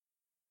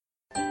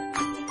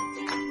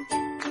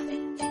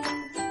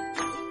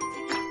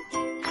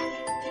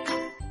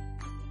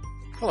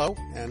Hello,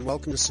 and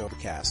welcome to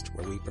Sobercast,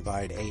 where we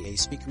provide AA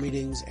speaker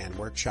meetings and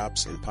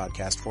workshops in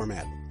podcast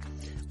format.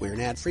 We're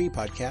an ad-free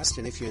podcast,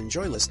 and if you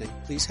enjoy listening,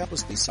 please help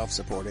us be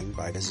self-supporting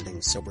by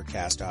visiting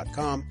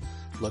Sobercast.com,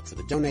 look for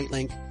the donate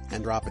link,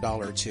 and drop $1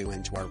 or $2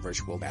 into our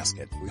virtual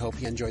basket. We hope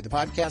you enjoyed the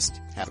podcast.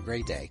 Have a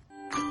great day.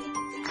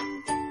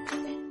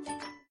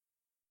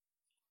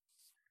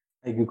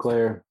 Thank you,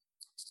 Claire.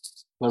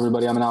 Hello,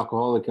 everybody. I'm an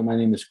alcoholic, and my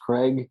name is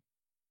Craig.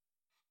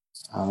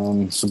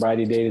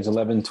 Sobriety date is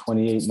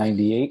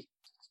 11/28/98.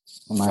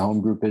 My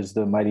home group is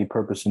the Mighty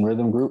Purpose and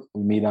Rhythm Group.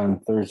 We meet on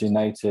Thursday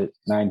nights at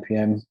 9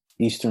 p.m.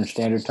 Eastern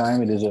Standard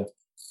Time. It is a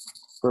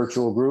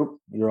virtual group.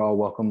 You're all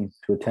welcome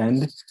to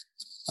attend.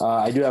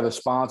 I do have a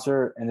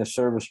sponsor and a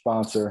service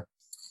sponsor,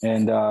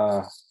 and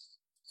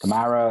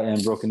Tamara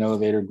and Broken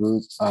Elevator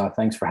Group.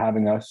 Thanks for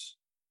having us.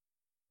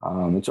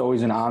 It's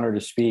always an honor to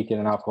speak at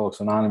an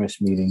Alcoholics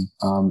Anonymous meeting.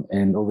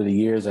 And over the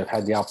years, I've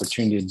had the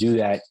opportunity to do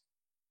that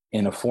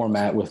in a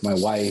format with my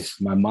wife,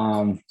 my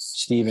mom,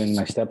 Stephen,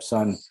 my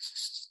stepson,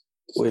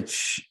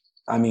 which,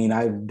 I mean,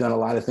 I've done a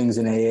lot of things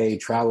in AA,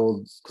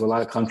 traveled to a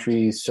lot of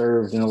countries,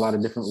 served in a lot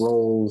of different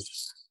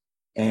roles.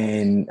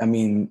 And I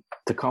mean,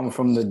 to come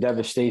from the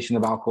devastation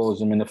of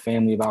alcoholism and the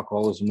family of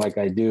alcoholism like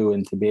I do,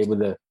 and to be able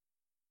to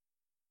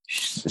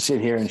sit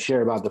here and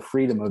share about the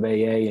freedom of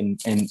AA and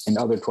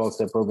other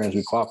 12-step programs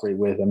we cooperate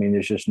with, I mean,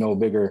 there's just no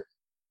bigger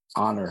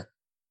honor.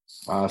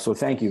 So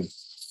thank you.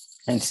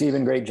 And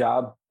Stephen, great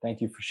job. Thank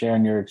you for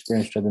sharing your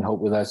experience, strength, and hope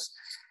with us.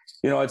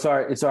 You know, it's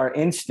our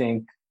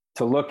instinct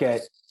to look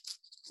at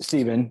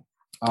Stephen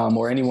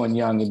or anyone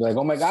young and be like,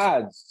 oh my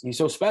God, he's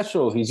so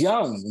special. He's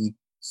young.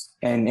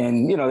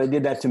 And you know, they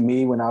did that to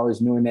me when I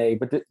was new in AA.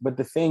 But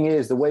the thing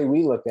is, the way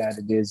we look at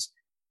it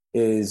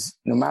is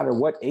no matter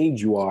what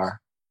age you are,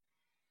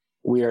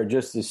 we are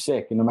just as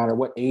sick. And no matter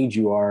what age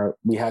you are,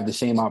 we have the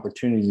same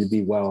opportunity to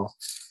be well.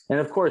 And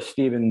of course,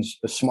 Stephen's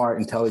a smart,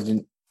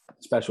 intelligent,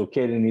 special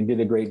kid, and he did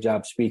a great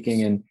job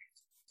speaking.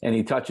 And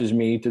he touches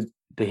me to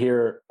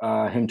hear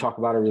him talk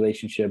about a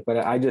relationship. But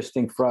I just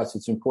think for us,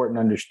 it's important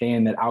to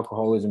understand that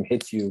alcoholism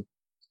hits you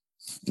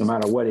no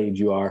matter what age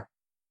you are,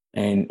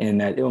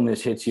 and that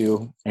illness hits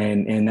you,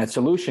 and that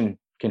solution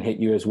can hit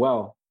you as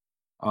well.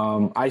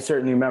 I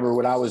certainly remember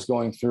what I was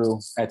going through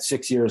at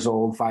 6 years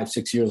old,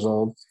 6 years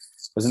old.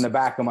 I was in the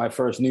back of my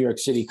first New York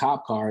City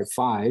cop car at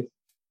 5.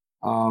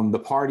 The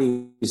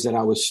parties that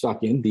I was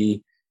stuck in,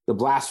 the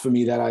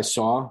blasphemy that I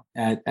saw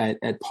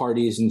at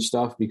parties and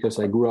stuff, because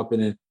I grew up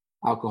in an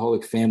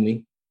alcoholic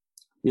family,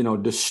 you know,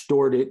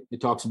 distorted.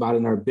 It talks about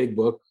in our big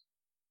book,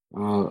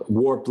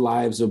 warped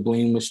lives of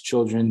blameless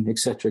children, et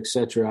cetera, et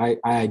cetera. I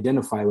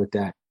identify with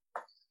that.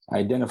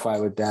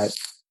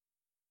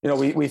 You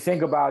know, you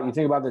think about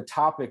the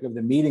topic of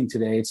the meeting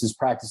today. It says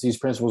practice these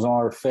principles in all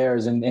our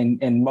affairs.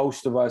 And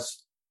most of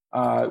us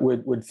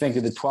would think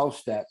of the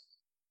 12-step.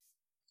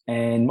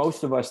 And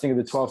most of us think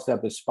of the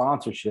 12-step as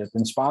sponsorship.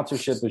 And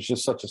sponsorship is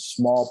just such a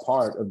small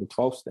part of the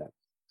 12-step.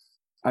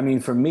 I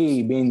mean, for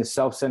me, being the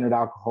self-centered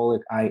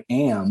alcoholic I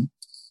am,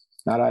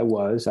 not I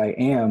was, I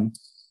am,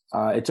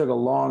 it took a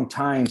long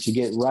time to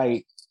get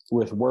right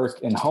with work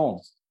and home.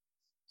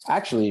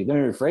 Actually, let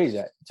me rephrase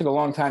that. It took a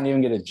long time to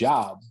even get a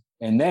job,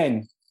 and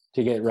then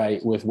to get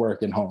right with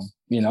work and home.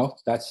 You know,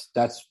 that's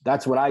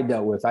what I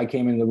dealt with. I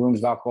came into the rooms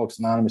of Alcoholics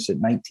Anonymous at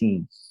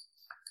 19.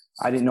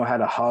 I didn't know how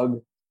to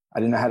hug. I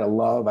didn't know how to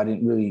love. I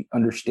didn't really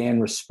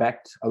understand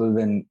respect other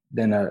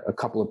than a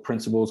couple of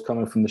principles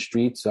coming from the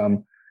streets.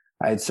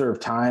 I had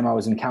served time. I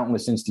was in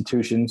countless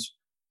institutions.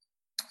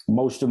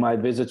 Most of my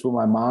visits with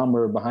my mom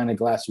were behind a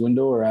glass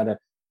window or at a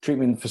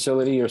treatment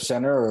facility or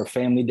center or a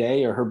family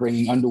day or her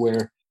bringing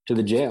underwear to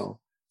the jail.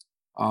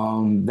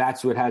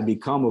 That's what had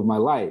become of my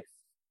life.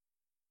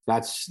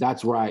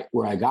 That's where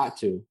I got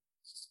to.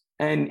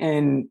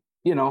 And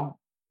you know,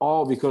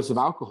 all because of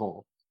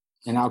alcohol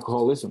and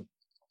alcoholism.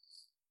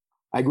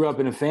 I grew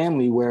up in a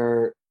family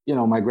where, you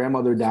know, my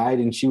grandmother died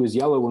and she was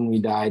yellow when we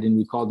died, and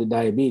we called it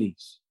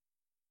diabetes.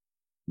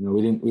 You know,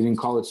 we didn't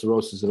call it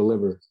cirrhosis of the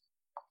liver.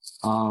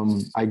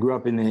 I grew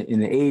up in the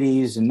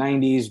 80s and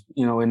 90s,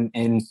 you know,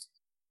 and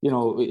you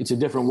know, it's a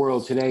different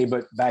world today,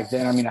 but back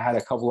then, I mean, I had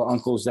a couple of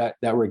uncles that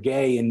were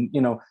gay, and,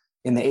 you know,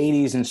 in the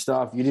 80s and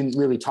stuff, you didn't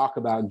really talk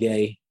about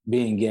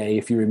being gay,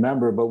 if you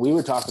remember, but we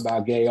would talk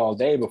about gay all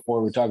day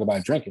before we talk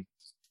about drinking,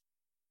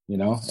 you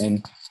know,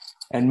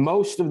 and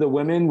most of the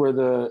women were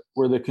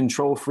the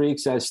control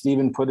freaks, as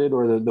Stephen put it,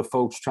 or the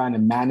folks trying to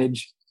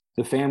manage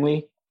the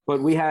family.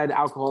 But we had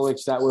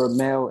alcoholics that were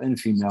male and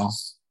female,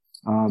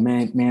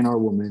 man or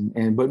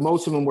woman. But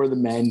most of them were the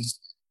men,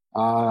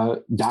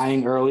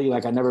 dying early.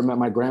 Like, I never met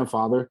my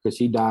grandfather because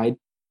he died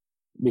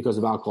because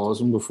of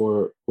alcoholism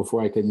before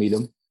I could meet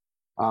him.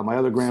 My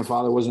other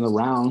grandfather wasn't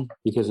around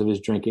because of his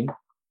drinking.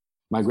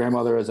 My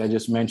grandmother, as I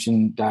just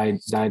mentioned,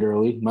 died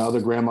early. My other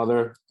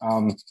grandmother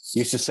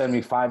used to send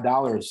me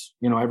 $5,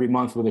 you know, every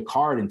month with a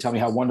card and tell me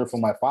how wonderful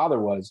my father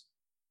was.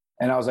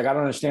 And I was like, I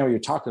don't understand what you're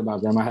talking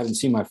about, Grandma. I haven't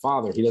seen my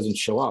father. He doesn't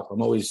show up.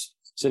 I'm always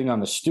sitting on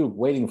the stoop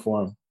waiting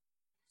for him.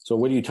 So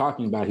what are you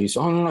talking about? He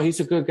said, oh, no, he's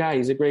a good guy.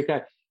 He's a great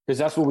guy. because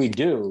that's what we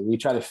do. We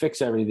try to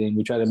fix everything.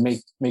 We try to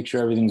make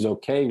sure everything's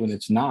okay when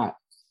it's not.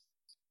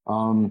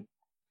 You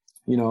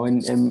know,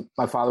 and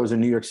my father was a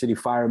New York City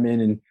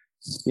fireman, and,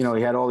 you know,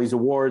 he had all these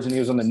awards and he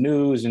was on the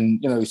news,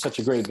 and, you know, he's such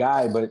a great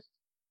guy, but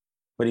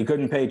he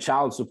couldn't pay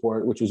child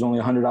support, which was only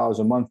 $100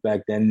 a month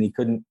back then. And he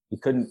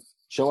couldn't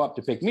show up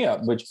to pick me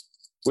up,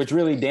 which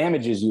really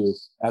damages you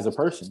as a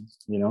person,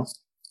 you know,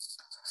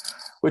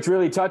 which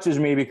really touches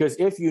me, because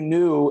if you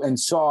knew and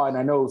saw, and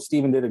I know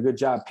Stephen did a good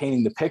job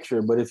painting the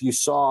picture, but if you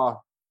saw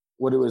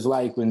what it was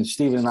like when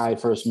Stephen and I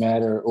first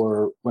met,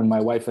 or when my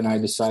wife and I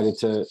decided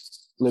to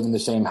live in the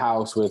same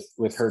house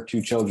with her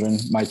two children,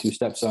 my two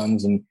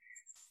stepsons, and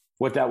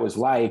what that was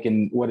like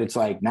and what it's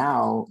like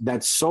now,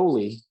 that's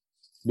solely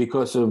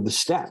because of the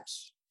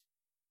steps.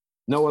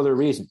 No other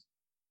reason.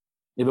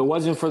 If it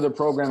wasn't for the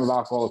program of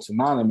Alcoholics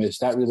Anonymous,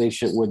 that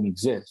relationship wouldn't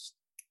exist.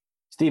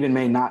 Stephen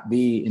may not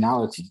be in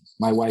Alateen.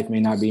 My wife may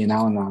not be in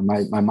Al-Anon.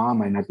 My mom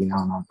might not be in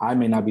Al-Anon. I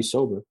may not be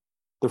sober.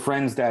 The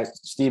friends that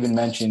Stephen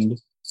mentioned,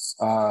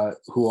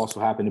 who also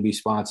happen to be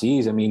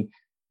sponsees, I mean,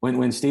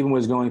 when Stephen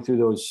was going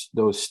through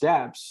those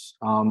steps,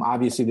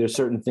 obviously there's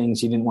certain things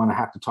he didn't want to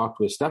have to talk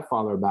to his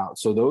stepfather about.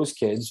 So those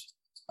kids,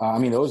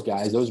 those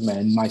guys, those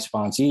men, my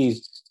sponsees,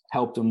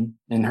 helped him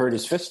and heard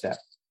his fifth step.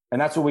 And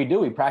that's what we do.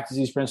 We practice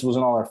these principles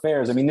in all our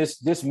affairs. I mean,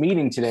 this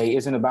meeting today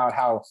isn't about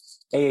how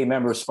AA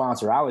members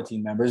sponsor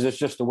Alateen members. It's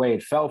just the way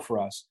it fell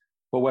for us.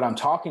 But what I'm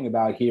talking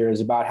about here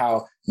is about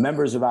how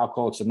members of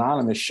Alcoholics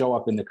Anonymous show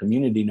up in the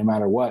community no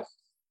matter what.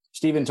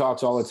 Stephen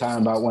talks all the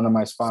time about one of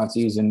my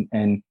sponsees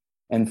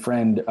and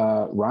friend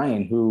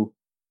Ryan, who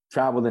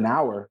traveled an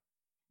hour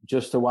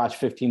just to watch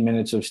 15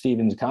 minutes of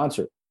Stephen's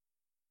concert,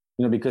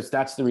 you know, because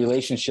that's the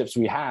relationships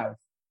we have.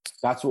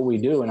 That's what we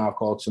do in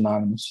Alcoholics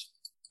Anonymous.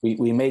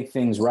 We make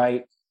things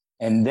right,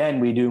 and then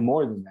we do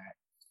more than that.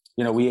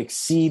 You know, we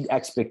exceed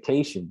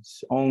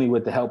expectations only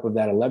with the help of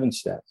that 11th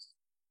step.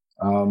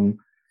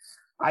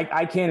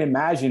 I can't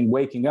imagine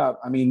waking up.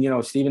 I mean, you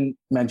know, Stephen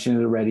mentioned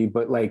it already,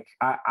 but like,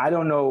 I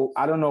don't know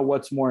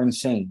what's more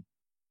insane.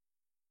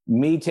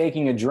 Me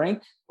taking a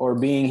drink or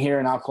being here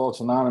in Alcoholics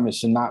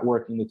Anonymous and not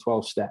working the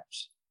 12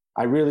 steps.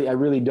 I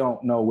really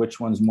don't know which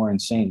one's more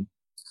insane.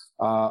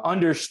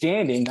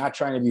 Understanding, not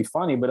trying to be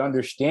funny, but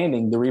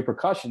understanding the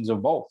repercussions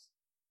of both,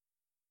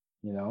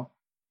 you know,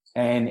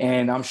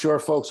 and I'm sure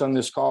folks on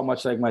this call,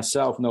 much like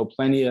myself, know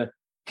plenty of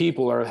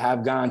people or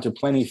have gone to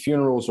plenty of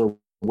funerals or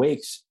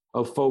wakes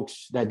of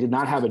folks that did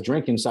not have a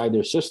drink inside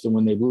their system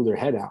when they blew their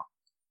head out,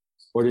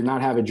 or did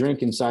not have a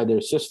drink inside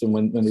their system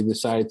when they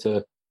decided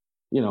to,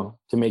 you know,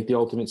 to make the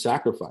ultimate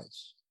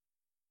sacrifice.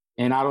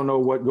 And I don't know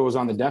what goes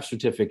on the death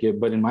certificate,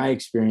 but in my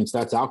experience,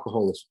 that's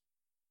alcoholism.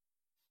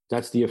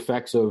 That's the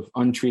effects of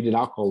untreated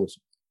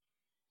alcoholism.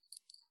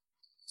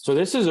 So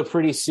this is a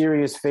pretty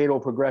serious, fatal,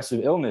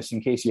 progressive illness,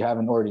 in case you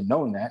haven't already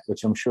known that,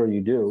 which I'm sure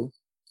you do.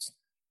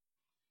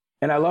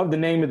 And I love the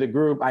name of the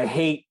group. I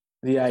hate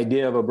the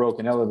idea of a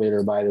broken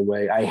elevator, by the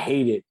way. I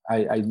hate it.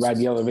 I ride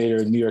the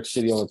elevator in New York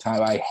City all the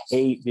time. I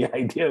hate the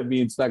idea of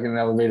being stuck in an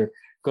elevator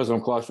because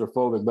I'm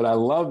claustrophobic, but I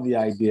love the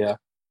idea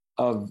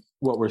of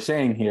what we're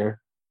saying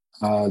here.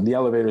 The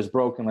elevator is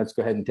broken. Let's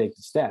go ahead and take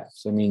the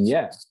steps. I mean,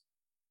 yeah.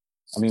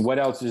 I mean, what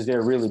else is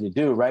there really to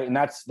do, right? And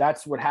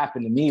that's what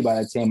happened to me by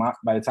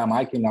the time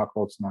I came to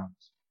Alcoholics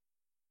Anonymous.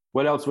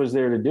 What else was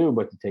there to do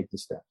but to take the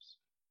steps?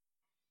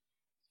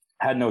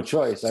 I had no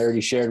choice. I already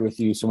shared with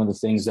you some of the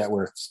things that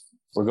were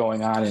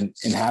going on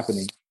and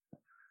happening.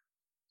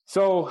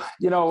 So,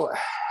 you know,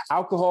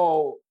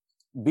 alcohol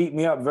beat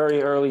me up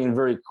very early and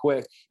very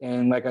quick.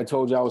 And like I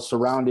told you, I was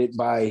surrounded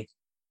by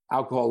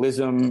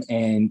alcoholism,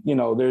 and, you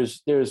know,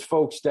 there's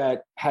folks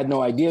that had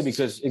no idea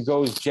because it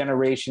goes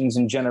generations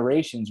and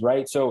generations,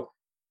 right? So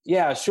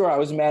yeah, sure, I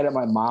was mad at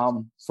my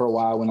mom for a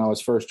while when I was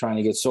first trying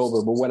to get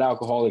sober, but what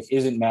alcoholic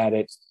isn't mad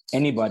at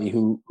anybody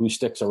who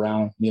sticks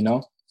around, you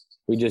know?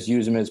 We just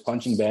use them as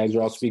punching bags,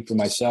 or I'll speak for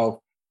myself.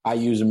 I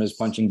use them as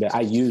punching bags.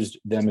 I used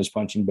them as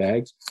punching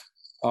bags.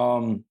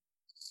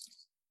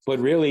 But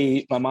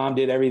really, my mom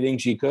did everything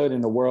she could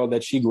in the world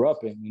that she grew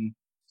up in. And,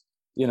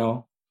 you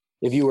know,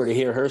 if you were to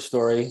hear her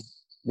story,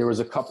 there was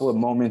a couple of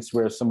moments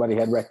where somebody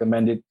had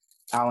recommended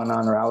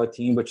Al-Anon or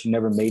Alateen, but she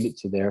never made it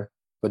to there.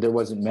 But there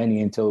wasn't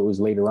many until it was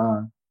later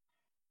on.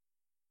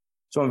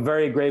 So I'm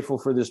very grateful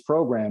for this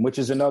program, which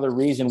is another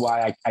reason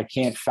why I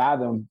can't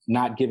fathom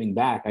not giving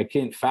back. I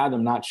can't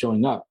fathom not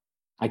showing up.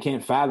 I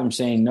can't fathom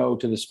saying no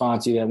to the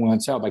sponsee that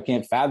wants help. I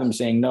can't fathom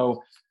saying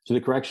no to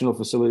the correctional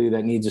facility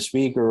that needs a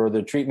speaker, or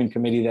the treatment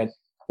committee that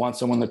wants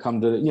someone to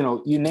come to, you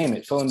know, you name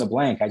it, fill in the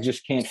blank. I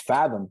just can't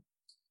fathom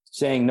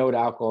saying no to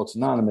Alcoholics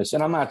Anonymous.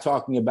 And I'm not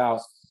talking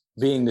about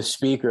being the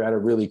speaker at a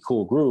really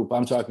cool group.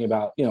 I'm talking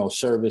about, you know,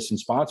 service and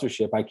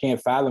sponsorship. I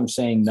can't fathom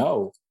saying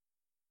no.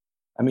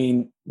 I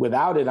mean,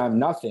 without it, I'm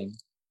nothing.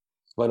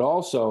 But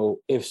also,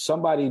 if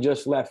somebody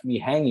just left me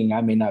hanging,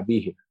 I may not be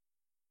here,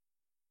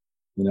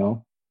 you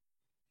know?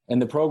 And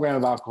the program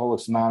of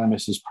Alcoholics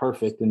Anonymous is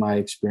perfect in my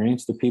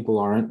experience. The people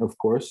aren't, of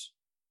course,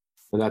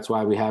 but that's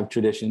why we have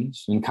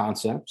traditions and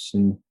concepts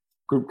and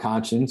group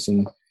conscience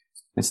and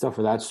stuff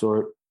of that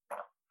sort.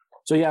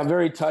 So yeah, I'm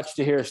very touched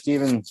to hear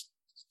Stephen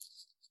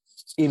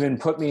even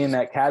put me in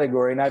that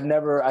category. And I've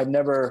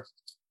never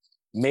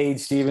made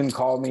Stephen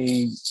call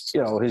me,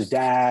 his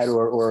dad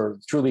or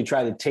truly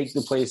try to take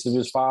the place of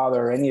his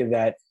father or any of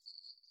that.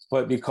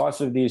 But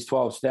because of these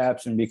 12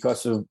 steps and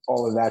because of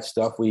all of that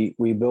stuff, we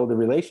build a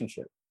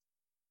relationship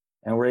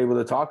and we're able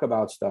to talk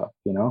about stuff.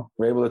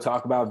 We're able to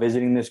talk about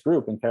visiting this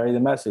group and carry the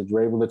message.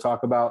 We're able to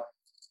talk about,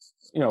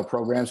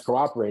 programs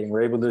cooperating.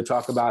 We're able to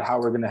talk about how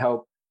we're going to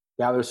help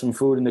gather some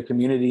food in the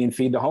community and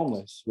feed the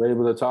homeless. We're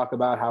able to talk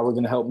about how we're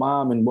going to help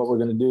mom and what we're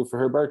going to do for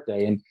her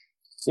birthday and,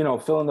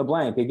 fill in the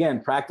blank.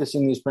 Again,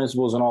 practicing these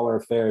principles in all our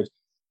affairs.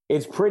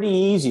 It's pretty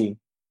easy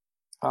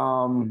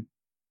in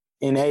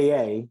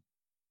AA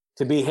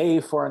to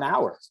behave for an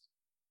hour,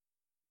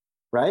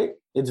 right?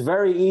 It's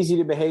very easy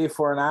to behave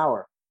for an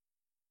hour.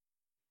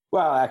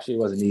 Well, actually,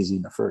 it wasn't easy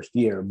in the first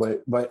year,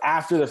 but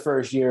after the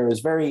first year, it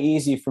was very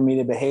easy for me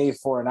to behave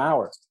for an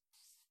hour.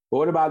 But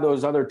what about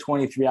those other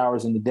 23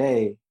 hours in the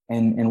day?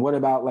 And what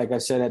about, like I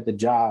said, at the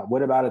job?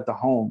 What about at the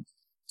home?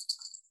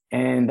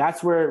 And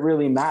that's where it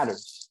really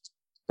matters.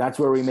 That's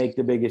where we make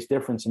the biggest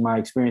difference in my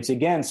experience.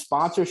 Again,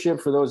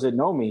 sponsorship, for those that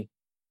know me,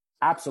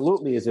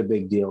 absolutely is a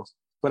big deal.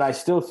 But I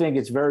still think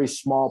it's a very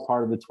small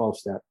part of the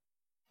 12-step.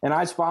 And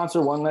I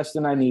sponsor one less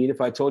than I need.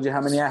 If I told you how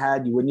many I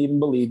had, you wouldn't even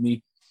believe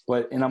me.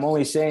 And I'm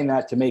only saying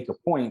that to make a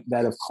point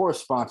that, of course,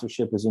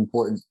 sponsorship is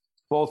important,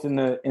 both in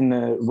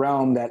the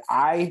realm that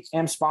I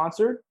am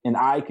sponsored and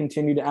I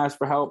continue to ask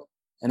for help,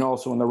 and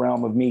also in the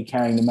realm of me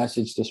carrying the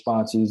message to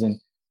sponsors and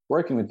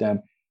working with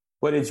them.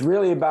 But it's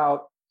really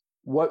about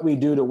what we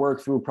do to work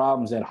through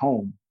problems at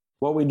home,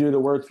 what we do to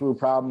work through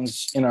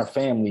problems in our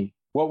family,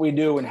 what we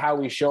do and how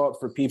we show up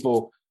for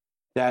people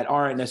that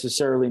aren't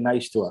necessarily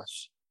nice to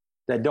us,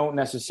 that don't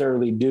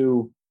necessarily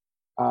do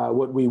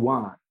what we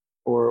want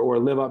or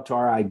live up to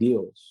our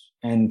ideals,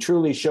 and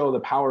truly show the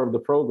power of the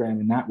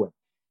program in that way,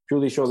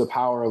 truly show the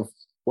power of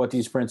what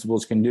these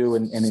principles can do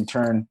and in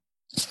turn,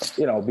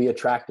 be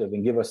attractive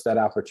and give us that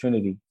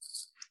opportunity.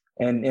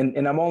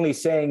 And I'm only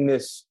saying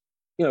this,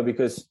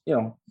 because,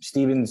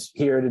 Stephen's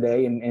here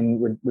today and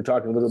we're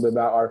talking a little bit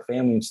about our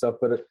family and stuff,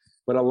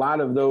 but a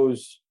lot of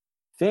those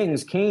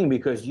things came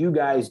because you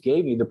guys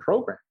gave me the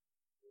program.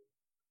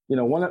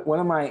 One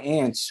of my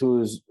aunts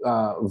who's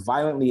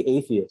violently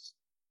atheist,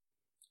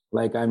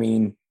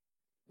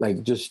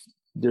 just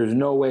there's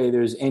no way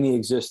there's any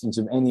existence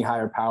of any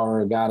higher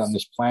power or God on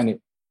this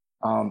planet,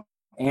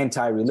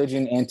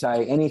 anti-religion,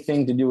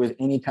 anti-anything to do with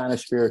any kind of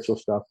spiritual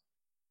stuff.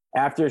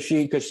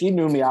 Because she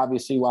knew me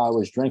obviously while I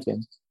was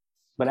drinking,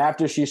 but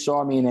after she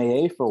saw me in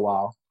AA for a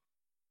while,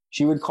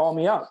 she would call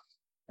me up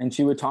and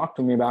she would talk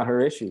to me about her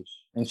issues.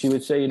 And she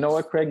would say, you know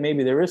what, Craig,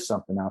 maybe there is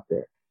something out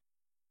there.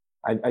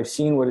 I've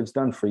seen what it's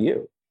done for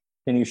you.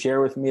 Can you share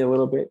with me a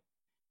little bit?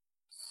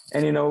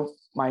 And,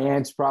 my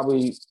aunt's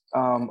probably,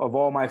 of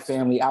all my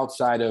family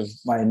outside of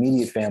my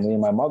immediate family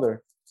and my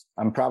mother,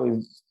 I'm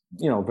probably,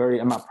 I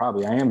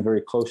am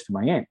very close to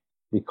my aunt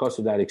because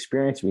of that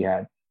experience we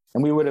had.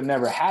 And we would have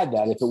never had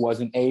that if it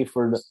wasn't A,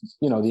 for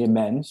the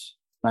amends,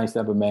 nice to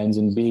have amends,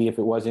 and B, if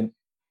it wasn't,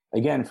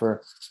 again,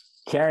 for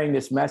carrying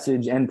this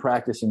message and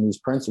practicing these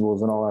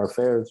principles in all our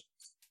affairs.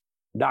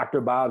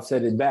 Dr. Bob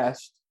said it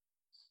best: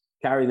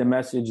 carry the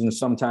message and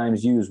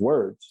sometimes use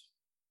words.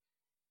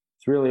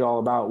 It's really all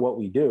about what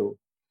we do,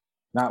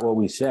 not what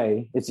we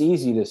say. It's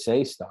easy to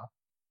say stuff.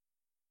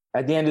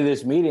 At the end of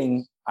this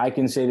meeting, I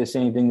can say the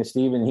same thing to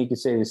Stephen. He could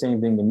say the same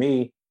thing to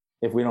me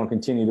if we don't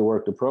continue to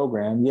work the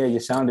program. Yeah, you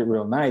sounded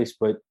real nice,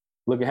 but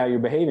look at how you're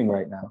behaving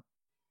right now.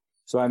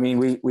 So,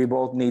 we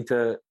both need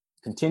to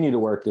continue to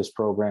work this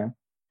program,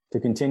 to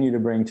continue to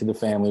bring to the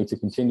family, to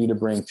continue to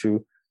bring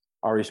to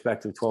our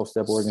respective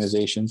 12-step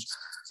organizations.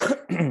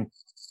 The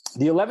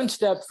 11th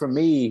step for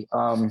me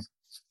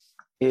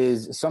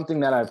is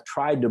something that I've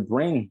tried to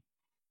bring.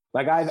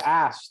 Like, I've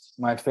asked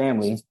my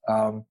family,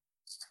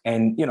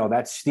 and,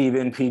 that's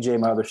Stephen, PJ,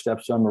 my other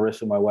stepson,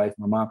 Marissa, my wife,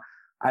 my mom.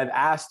 I've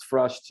asked for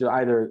us to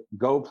either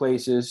go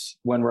places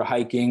when we're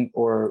hiking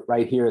or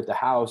right here at the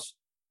house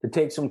to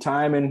take some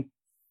time and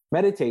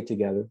meditate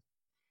together,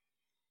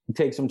 and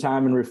take some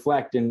time and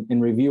reflect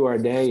and review our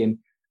day. And,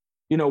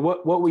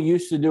 what we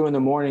used to do in the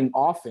morning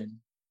often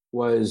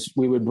was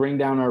we would bring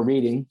down our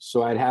reading.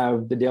 So I'd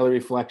have the daily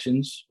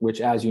reflections, which,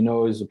 as you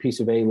know, is a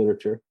piece of A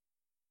literature.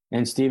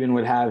 And Stephen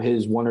would have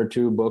his one or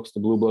two books, the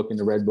blue book and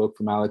the red book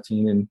from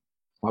Alateen. And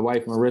my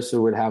wife,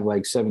 Marissa, would have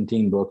like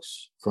 17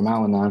 books from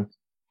Al-Anon.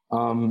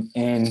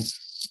 And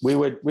we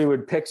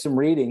would pick some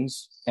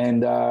readings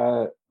and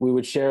we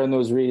would share in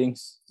those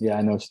readings. Yeah,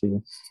 I know,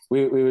 Stephen.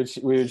 We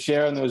would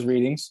share in those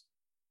readings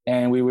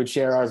and we would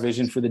share our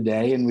vision for the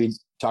day, and we'd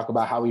talk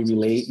about how we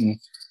relate and,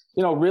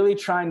 really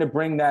trying to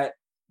bring that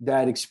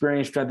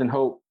experience, strength, and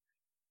hope.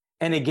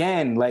 And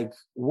again, like,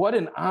 what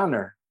an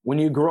honor when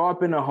you grow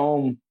up in a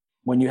home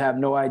when you have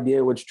no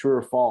idea what's true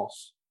or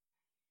false,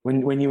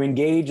 when you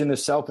engage in the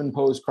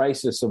self-imposed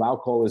crisis of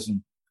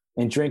alcoholism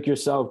and drink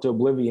yourself to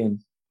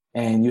oblivion,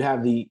 and you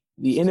have the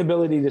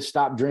inability to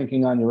stop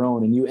drinking on your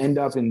own, and you end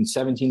up in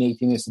 17,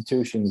 18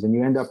 institutions, and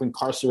you end up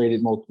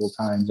incarcerated multiple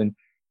times, and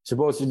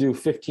supposed to do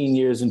 15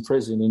 years in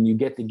prison, and you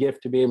get the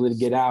gift to be able to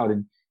get out.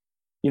 And,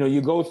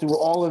 you go through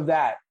all of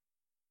that.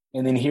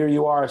 And then here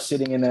you are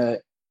sitting in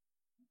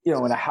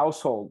a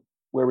household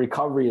where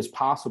recovery is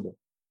possible.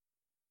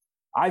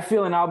 I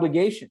feel an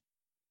obligation.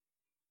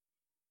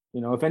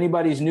 If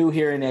anybody's new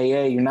here in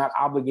AA, you're not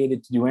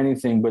obligated to do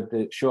anything but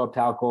to show up to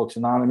Alcoholics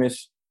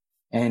Anonymous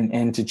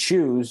and to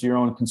choose your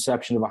own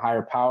conception of a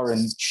higher power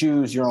and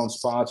choose your own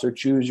sponsor,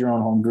 choose your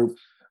own home group.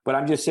 But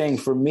I'm just saying,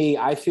 for me,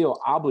 I feel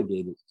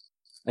obligated.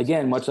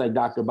 Again, much like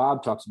Dr.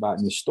 Bob talks about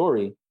in his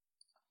story,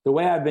 the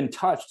way I've been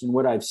touched and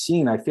what I've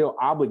seen, I feel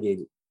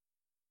obligated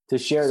to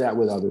share that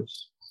with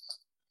others,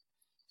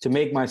 to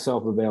make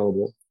myself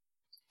available,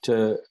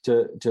 to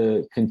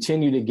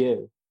continue to give.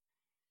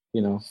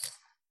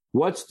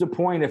 What's the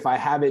point if I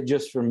have it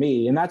just for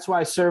me? And that's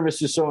why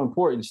service is so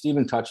important.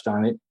 Stephen touched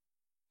on it.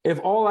 If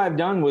all I've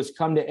done was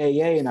come to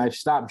AA and I've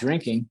stopped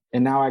drinking,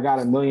 and now I got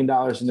 $1 million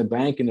in the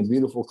bank and a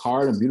beautiful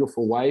car and a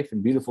beautiful wife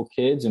and beautiful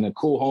kids and a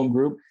cool home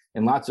group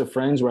and lots of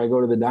friends where I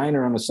go to the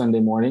diner on a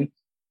Sunday morning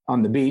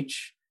on the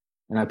beach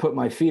and I put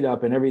my feet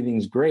up and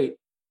everything's great,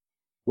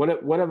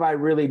 what have I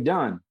really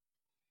done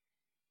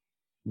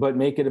but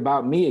make it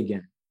about me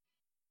again?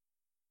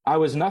 I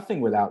was nothing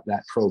without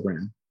that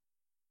program.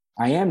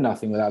 I am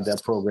nothing without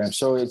that program.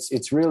 So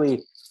it's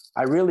really,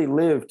 I really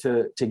live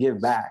to give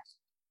back.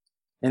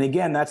 And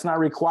again, that's not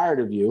required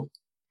of you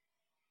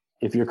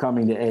if you're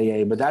coming to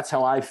AA, but that's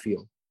how I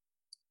feel.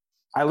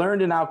 I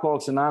learned in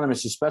Alcoholics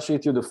Anonymous, especially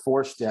through the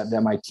 4-step,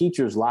 that my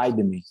teachers lied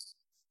to me.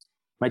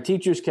 My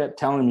teachers kept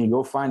telling me,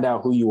 go find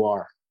out who you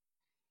are.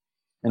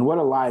 And what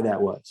a lie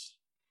that was.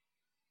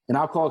 In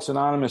Alcoholics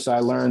Anonymous, I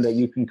learned that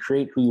you can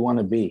create who you want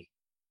to be.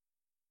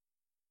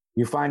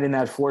 You find in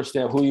that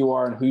 4-step who you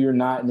are and who you're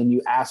not, and then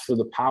you ask for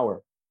the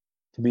power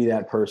to be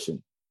that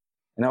person.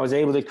 And I was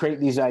able to create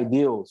these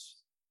ideals.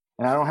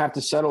 And I don't have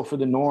to settle for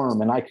the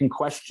norm, and I can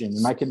question,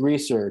 and I can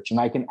research, and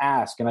I can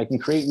ask, and I can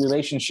create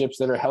relationships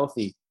that are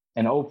healthy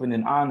and open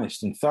and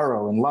honest and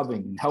thorough and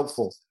loving and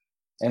helpful.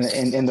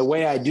 And the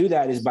way I do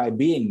that is by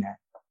being that.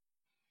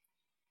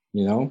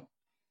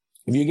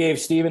 If you gave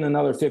Stephen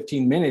another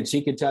 15 minutes,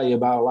 he could tell you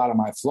about a lot of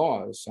my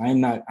flaws. I'm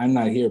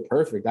not here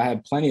perfect. I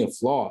have plenty of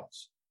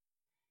flaws.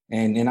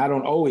 And I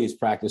don't always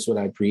practice what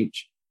I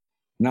preach.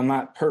 And I'm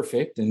not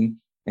perfect.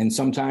 And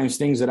sometimes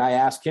things that I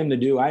ask him to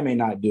do, I may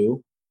not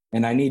do.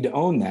 And I need to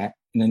own that,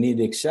 and I need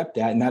to accept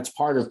that. And that's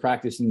part of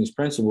practicing these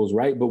principles,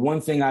 right? But one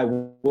thing I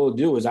will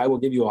do is I will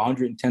give you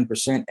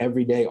 110%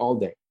 every day, all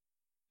day.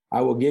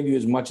 I will give you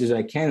as much as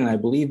I can. And I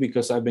believe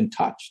because I've been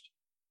touched.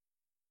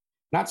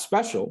 Not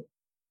special,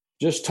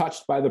 just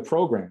touched by the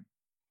program.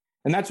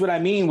 And that's what I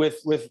mean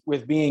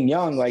with being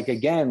young. Like,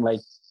 again,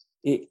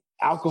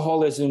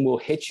 alcoholism will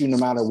hit you no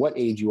matter what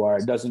age you are.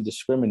 It doesn't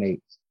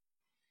discriminate.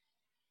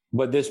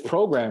 But this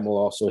program will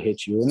also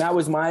hit you. And that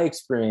was my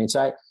experience.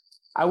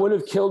 I would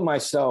have killed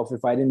myself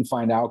if I didn't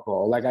find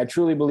alcohol. Like, I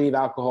truly believe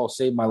alcohol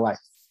saved my life,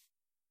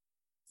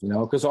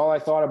 because all I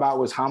thought about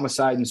was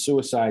homicide and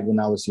suicide when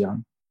I was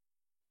young.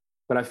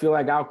 But I feel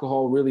like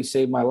alcohol really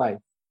saved my life.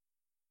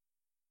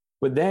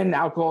 But then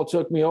alcohol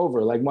took me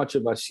over, like much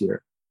of us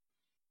here.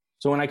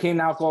 So when I came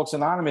to Alcoholics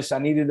Anonymous, I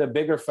needed a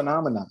bigger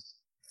phenomenon,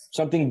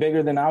 something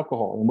bigger than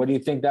alcohol. And what do you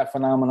think that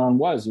phenomenon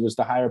was? It was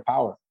the higher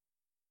power.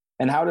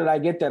 And how did I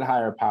get that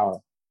higher power?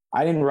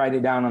 I didn't write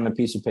it down on a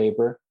piece of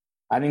paper.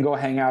 I didn't go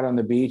hang out on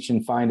the beach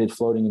and find it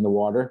floating in the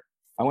water.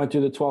 I went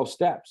through the 12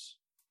 steps.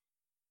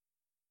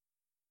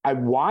 I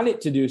wanted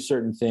to do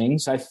certain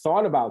things. I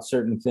thought about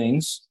certain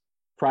things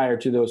prior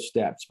to those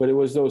steps, but it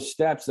was those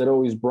steps that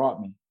always brought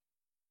me.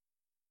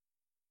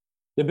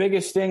 The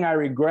biggest thing I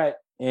regret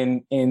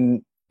in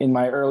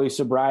my early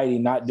sobriety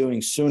not doing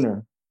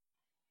sooner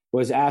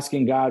was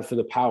asking God for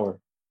the power.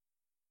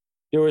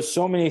 There were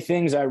so many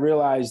things I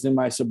realized in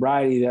my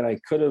sobriety that I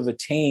could have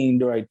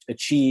attained or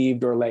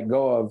achieved or let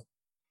go of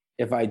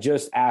if I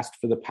just asked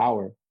for the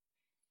power.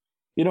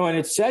 And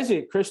it says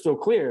it crystal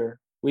clear.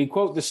 We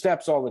quote the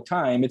steps all the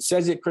time. It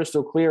says it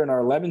crystal clear in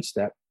our 11th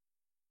step.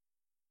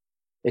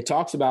 It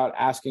talks about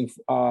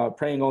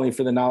praying only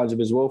for the knowledge of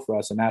his will for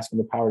us and asking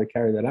the power to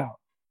carry that out.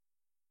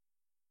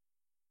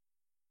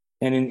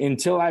 And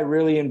until I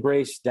really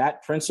embraced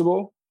that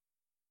principle,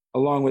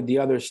 along with the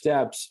other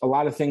steps, a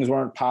lot of things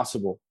weren't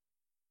possible.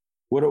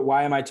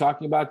 Why am I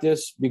talking about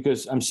this?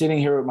 Because I'm sitting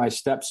here with my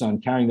stepson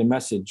carrying the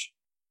message.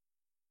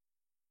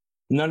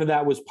 None of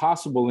that was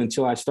possible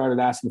until I started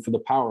asking for the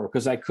power,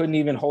 because I couldn't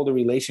even hold a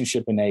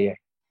relationship in AA.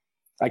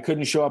 I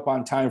couldn't show up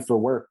on time for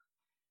work.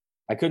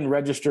 I couldn't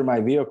register my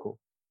vehicle.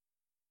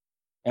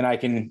 And I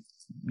can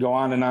go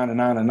on and on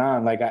and on and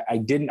on. Like I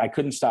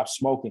couldn't stop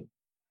smoking,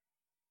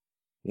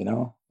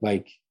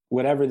 like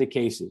whatever the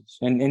case is.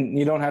 And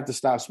you don't have to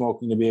stop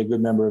smoking to be a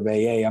good member of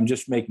AA. I'm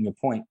just making a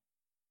point.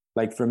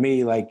 Like for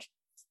me,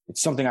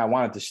 it's something I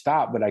wanted to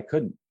stop, but I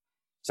couldn't.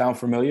 Sound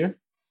familiar?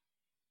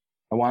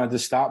 I wanted to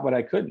stop, but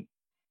I couldn't.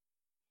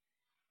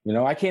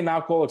 I came to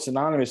Alcoholics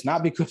Anonymous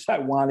not because I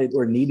wanted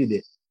or needed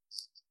it.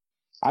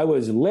 I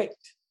was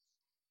licked,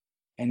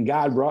 and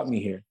God brought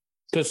me here.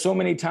 Because so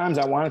many times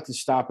I wanted to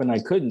stop and I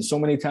couldn't. So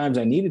many times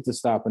I needed to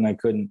stop and I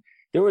couldn't.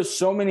 There were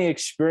so many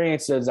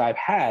experiences I've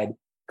had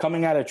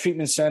coming out of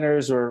treatment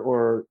centers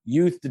or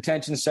youth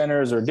detention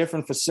centers or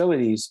different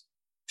facilities,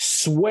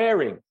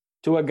 swearing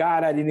to a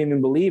God I didn't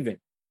even believe in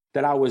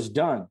that I was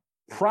done,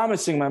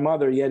 promising my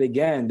mother yet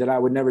again that I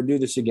would never do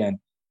this again,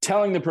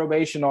 telling the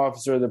probation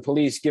officer, the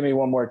police, give me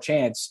one more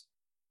chance.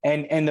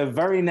 And the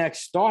very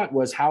next thought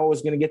was how I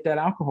was going to get that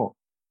alcohol.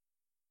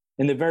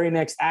 And the very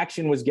next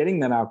action was getting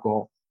that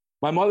alcohol.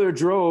 My mother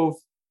drove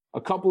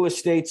a couple of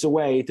states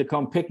away to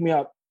come pick me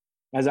up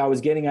as I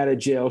was getting out of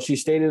jail. She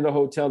stayed at a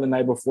hotel the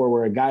night before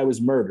where a guy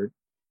was murdered.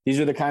 These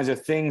are the kinds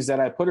of things that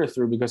I put her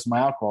through because of my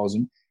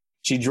alcoholism.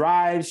 She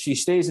drives, she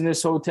stays in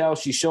this hotel,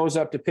 she shows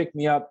up to pick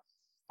me up.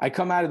 I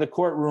come out of the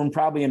courtroom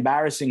probably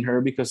embarrassing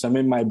her because I'm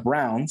in my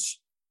Browns,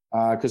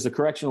 because the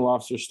correctional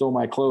officer stole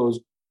my clothes.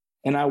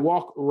 And I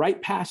walk right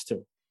past her.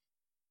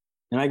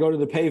 And I go to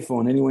the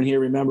payphone. Anyone here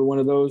remember one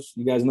of those?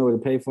 You guys know what a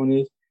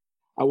payphone is?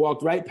 I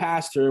walked right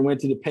past her and went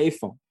to the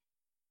payphone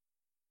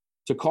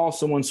to call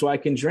someone so I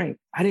can drink.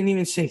 I didn't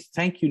even say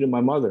thank you to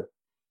my mother.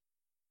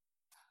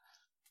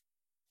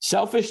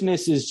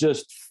 Selfishness is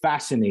just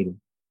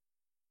fascinating.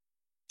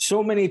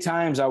 So many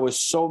times I was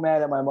so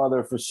mad at my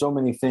mother for so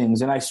many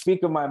things. And I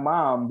speak of my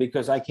mom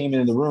because I came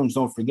into the rooms,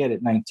 don't forget,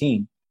 at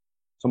 19.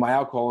 So my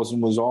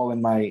alcoholism was all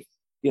in my,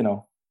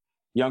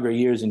 younger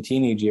years and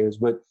teenage years.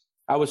 But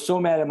I was so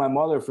mad at my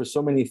mother for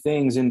so many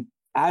things. And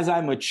as I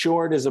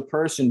matured as a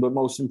person, but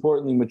most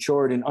importantly,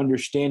 matured in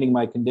understanding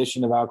my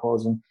condition of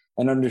alcoholism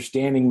and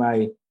understanding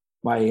my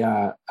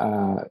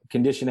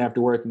condition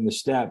after working the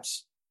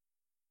steps,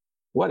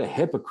 what a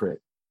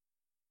hypocrite.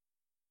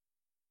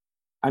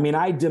 I mean,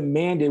 I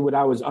demanded what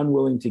I was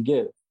unwilling to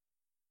give.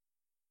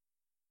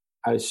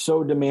 I was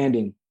so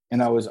demanding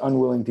and I was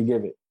unwilling to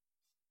give it.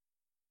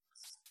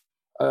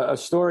 A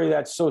story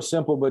that's so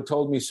simple but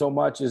told me so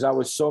much is I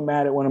was so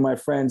mad at one of my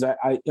friends.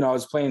 I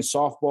was playing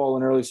softball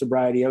in early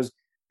sobriety. I was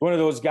one of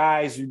those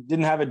guys who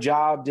didn't have a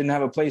job, didn't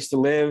have a place to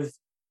live,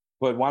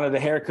 but wanted a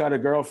haircut, a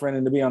girlfriend,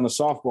 and to be on the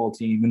softball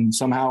team. And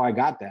somehow I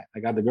got that. I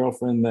got the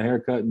girlfriend, the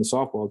haircut, and the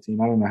softball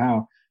team. I don't know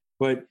how.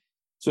 But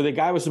so the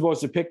guy was supposed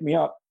to pick me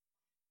up.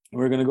 We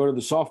were going to go to the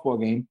softball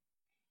game.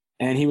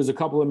 And he was a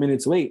couple of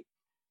minutes late.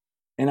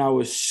 And I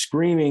was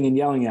screaming and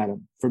yelling at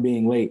him for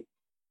being late.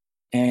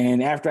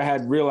 And after I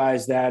had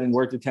realized that and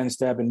worked a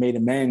 10-step and made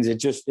amends,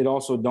 it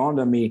also dawned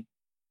on me,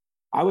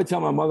 I would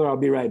tell my mother I'll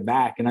be right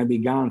back, and I'd be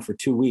gone for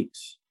 2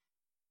 weeks.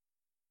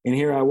 And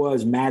here I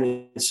was mad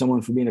at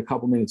someone for being a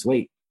couple minutes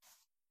late.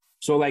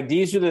 So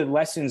these are the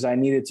lessons I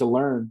needed to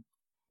learn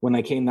when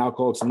I came to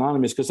Alcoholics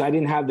Anonymous, because I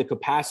didn't have the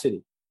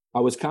capacity.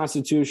 I was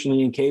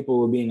constitutionally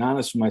incapable of being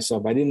honest with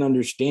myself. I didn't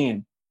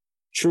understand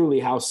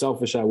truly how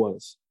selfish I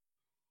was,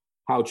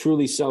 how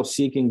truly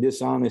self-seeking,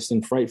 dishonest,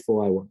 and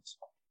frightful I was.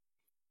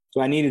 So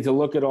I needed to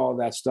look at all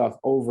that stuff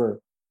over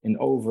and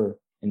over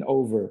and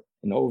over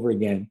and over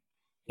again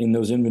in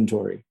those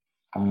inventory,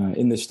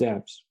 in the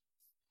steps.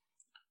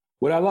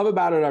 What I love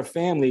about it, our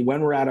family,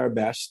 when we're at our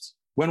best,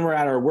 when we're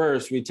at our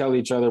worst, we tell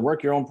each other,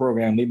 work your own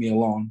program, leave me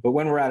alone. But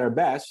when we're at our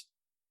best,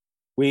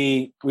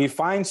 we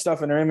find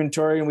stuff in our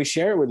inventory and we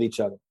share it with each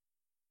other.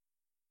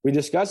 We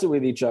discuss it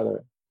with each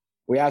other.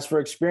 We ask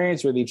for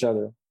experience with each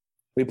other.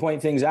 We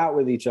point things out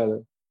with each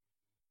other.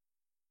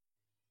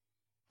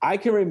 I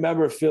can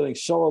remember feeling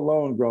so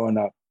alone growing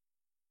up,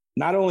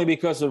 not only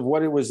because of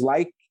what it was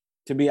like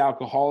to be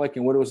alcoholic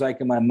and what it was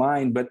like in my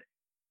mind, but,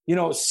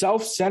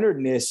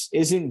 self-centeredness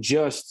isn't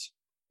just,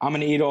 I'm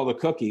going to eat all the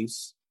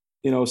cookies.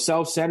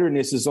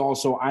 Self-centeredness is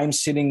also, I'm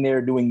sitting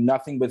there doing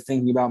nothing but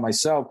thinking about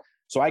myself.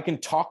 So I can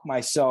talk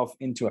myself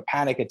into a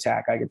panic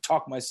attack. I can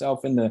talk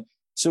myself into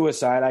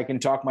suicide. I can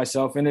talk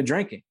myself into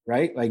drinking,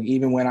 right?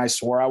 Even when I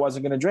swore I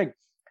wasn't going to drink.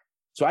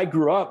 So I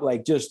grew up I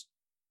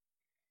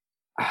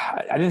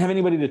didn't have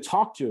anybody to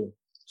talk to.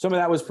 Some of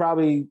that was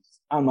probably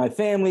on my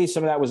family.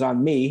 Some of that was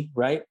on me,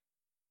 right?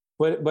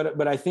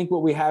 But I think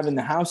what we have in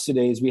the house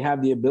today is we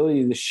have the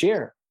ability to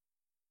share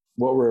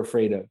what we're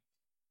afraid of,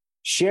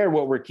 share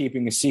what we're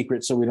keeping a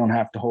secret so we don't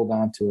have to hold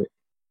on to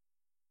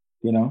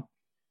it,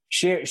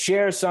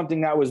 share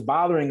something that was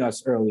bothering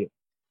us earlier.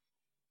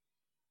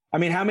 I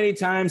mean, how many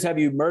times have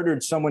you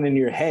murdered someone in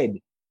your head,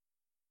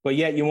 but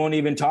yet you won't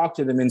even talk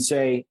to them and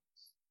say,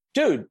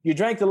 dude, you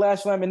drank the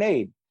last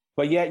lemonade.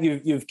 But yet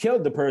you've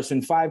killed the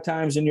person 5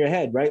 times in your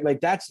head,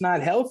 right? That's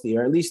not healthy,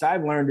 or at least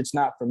I've learned it's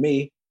not for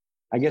me.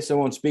 I guess I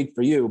won't speak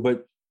for you,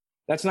 but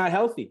that's not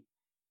healthy.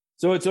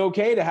 So it's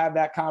okay to have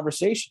that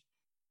conversation.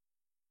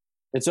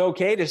 It's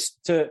okay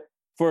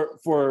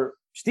for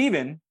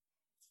Stephen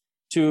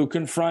to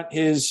confront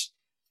his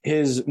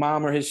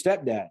mom or his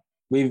stepdad.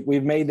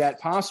 We've made that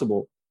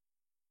possible,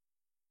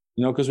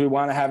 because we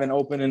want to have an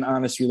open and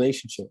honest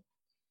relationship.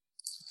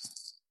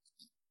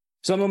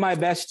 Some of my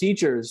best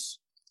teachers,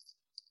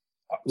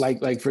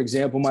 like for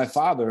example, my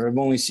father, I've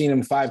only seen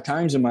him 5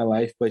 times in my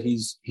life, but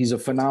he's a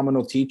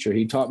phenomenal teacher.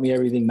 He taught me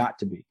everything not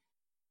to be.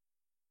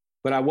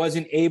 But I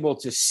wasn't able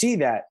to see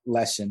that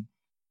lesson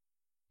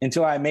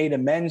until I made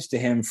amends to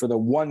him for the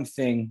one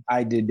thing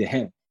I did to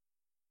him.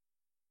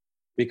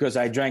 because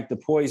I drank the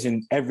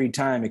poison every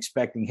time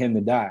expecting him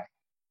to die.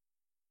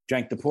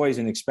 Drank the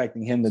poison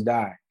expecting him to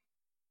die.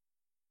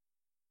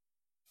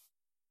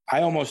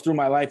 I almost threw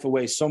my life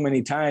away so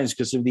many times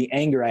because of the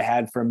anger I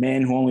had for a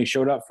man who only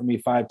showed up for me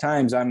 5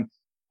 times. I'm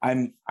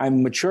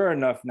mature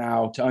enough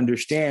now to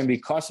understand,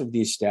 because of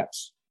these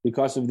steps,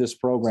 because of this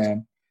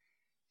program,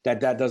 that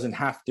doesn't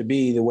have to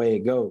be the way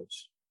it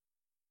goes.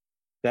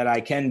 That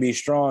I can be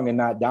strong and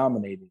not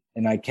dominated.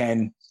 And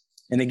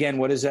again,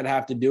 what does that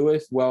have to do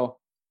with? Well,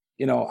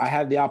 I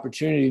had the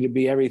opportunity to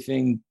be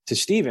everything to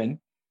Stephen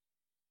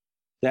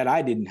that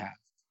I didn't have.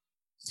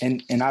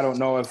 And I don't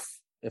know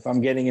if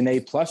I'm getting an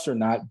A+ or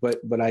not,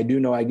 but I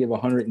do know I give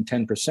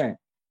 110%.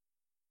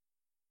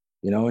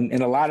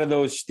 And a lot of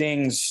those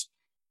things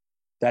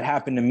that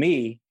happen to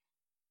me,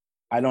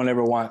 I don't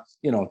ever want,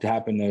 to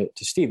happen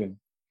to Stephen.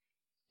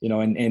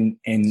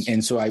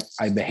 And so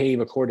I behave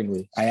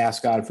accordingly. I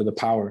ask God for the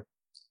power.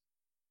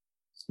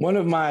 One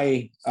of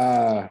my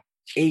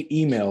 8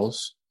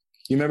 emails,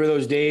 you remember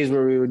those days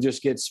where we would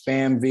just get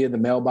spam via the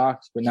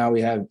mailbox, but now we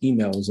have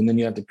emails, and then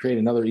you have to create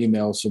another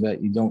email so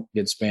that you don't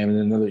get spam, and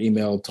then another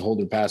email to hold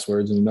your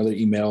passwords, and another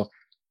email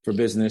for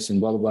business,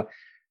 and blah, blah, blah.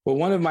 But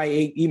one of my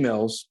 8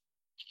 emails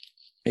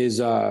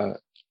is, well,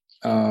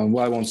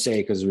 I won't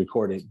say because it's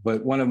recorded,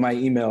 but one of my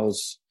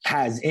emails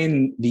has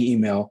in the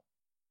email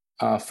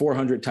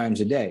 400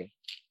 times a day.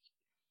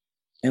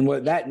 And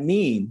what that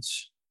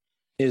means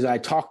is I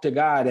talk to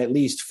God at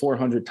least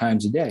 400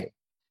 times a day.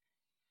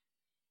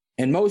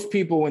 And most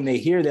people, when they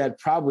hear that,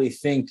 probably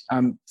think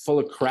I'm full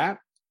of crap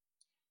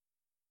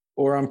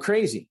or I'm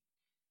crazy,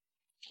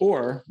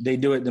 or they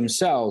do it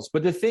themselves.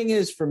 But the thing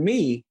is, for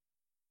me,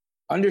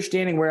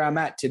 understanding where I'm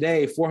at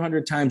today,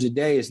 400 times a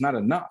day is not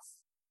enough.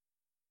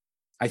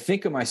 I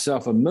think of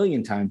myself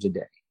 1,000,000 times a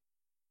day.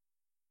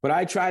 But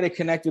I try to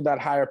connect with that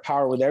higher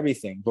power with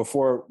everything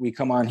before we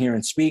come on here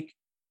and speak,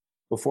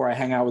 before I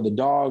hang out with the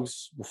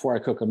dogs, before I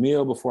cook a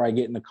meal, before I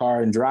get in the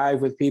car and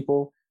drive with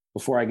people,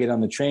 before I get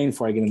on the train,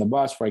 before I get in the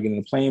bus, before I get in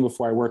the plane,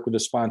 before I work with a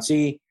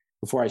sponsee,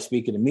 before I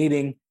speak at a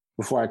meeting,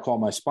 before I call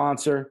my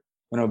sponsor,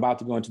 when I'm about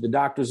to go into the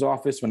doctor's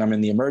office, when I'm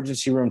in the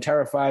emergency room,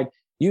 terrified,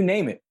 you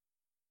name it.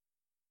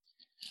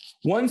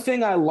 One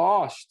thing I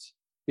lost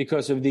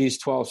because of these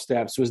 12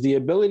 steps was the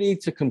ability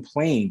to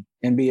complain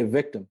and be a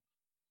victim.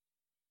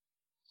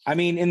 I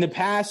mean, in the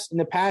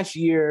past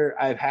year,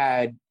 I've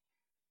had,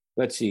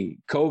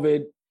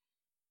 COVID,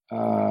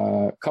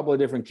 a couple of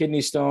different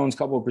kidney stones,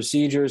 couple of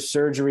procedures,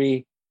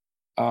 surgery,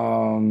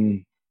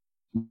 been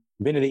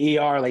to the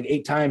ER like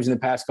 8 times in the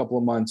past couple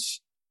of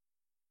months.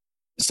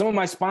 Some of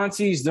my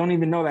sponsees don't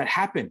even know that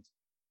happened,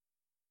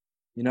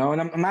 and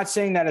I'm not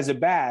saying that as a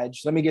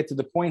badge. Let me get to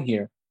the point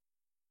here.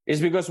 Is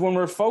because when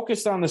we're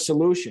focused on the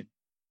solution,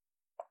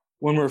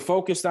 when we're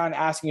focused on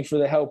asking for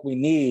the help we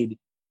need,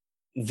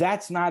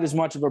 that's not as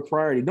much of a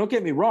priority. Don't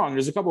get me wrong.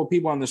 There's a couple of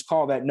people on this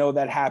call that know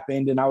that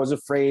happened, and I was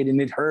afraid,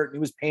 and it hurt, and it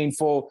was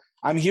painful.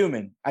 I'm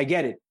human. I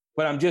get it.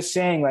 But I'm just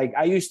saying,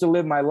 I used to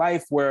live my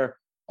life where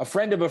a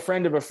friend of a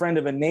friend of a friend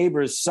of a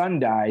neighbor's son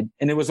died,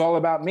 and it was all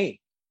about me.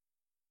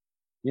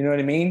 You know what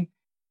I mean?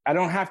 I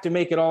don't have to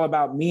make it all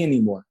about me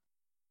anymore.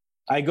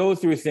 I go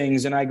through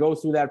things, and I go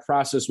through that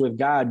process with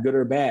God, good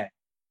or bad.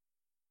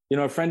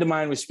 A friend of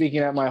mine was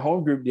speaking at my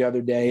home group the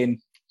other day,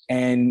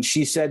 and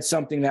she said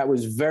something that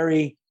was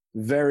very,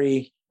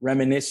 very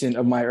reminiscent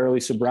of my early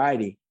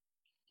sobriety,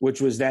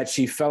 which was that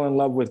she fell in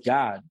love with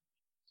God.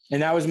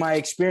 And that was my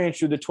experience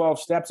through the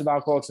 12 steps of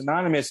Alcoholics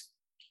Anonymous.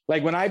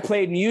 Like when I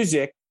played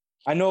music,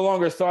 I no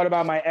longer thought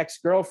about my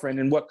ex-girlfriend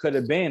and what could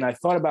have been. I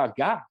thought about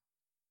God.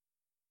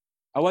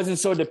 I wasn't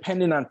so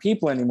dependent on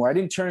people anymore. I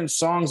didn't turn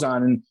songs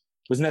on and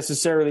was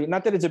necessarily,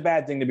 not that it's a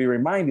bad thing to be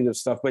reminded of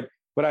stuff, but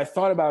I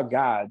thought about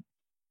God.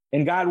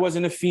 And God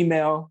wasn't a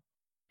female.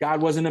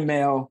 God wasn't a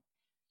male.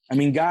 I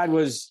mean, God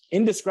was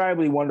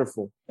indescribably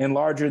wonderful and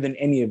larger than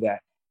any of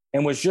that,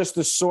 and was just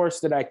the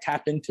source that I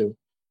tap into.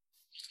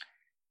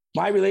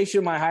 My relationship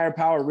with my higher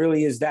power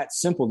really is that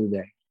simple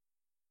today.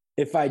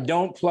 If I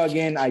don't plug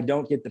in, I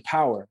don't get the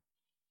power.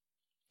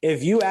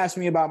 If you ask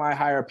me about my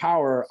higher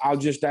power, I'll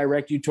just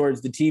direct you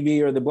towards the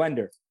TV or the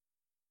blender.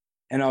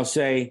 And I'll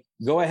say,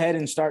 go ahead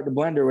and start the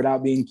blender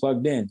without being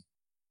plugged in.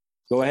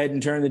 Go ahead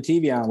and turn the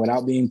TV on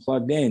without being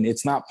plugged in.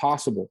 It's not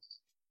possible.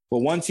 But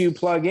once you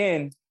plug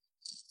in,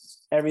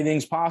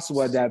 everything's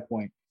possible at that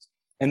point.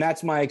 And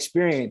that's my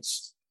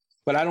experience.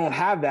 But I don't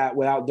have that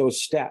without those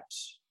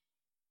steps.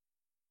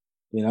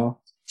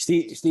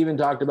 Stephen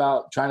talked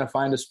about trying to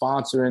find a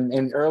sponsor.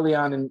 And early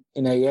on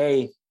in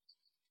AA,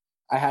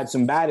 I had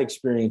some bad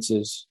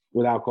experiences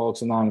with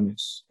Alcoholics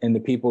Anonymous and the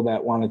people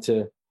that wanted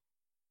to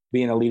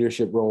be in a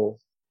leadership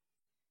role.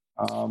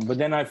 But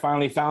then I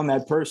finally found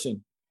that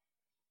person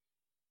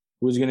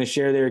who was going to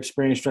share their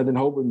experience, strength, and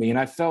hope with me. And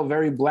I felt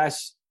very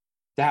blessed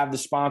to have the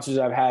sponsors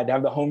I've had, to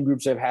have the home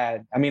groups I've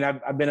had. I mean,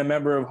 I've been a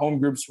member of home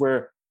groups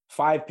where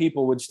 5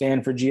 people would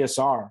stand for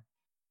GSR,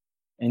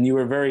 and you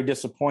were very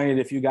disappointed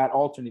if you got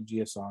alternate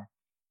GSR.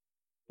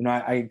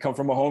 I come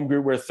from a home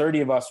group where 30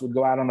 of us would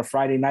go out on a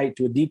Friday night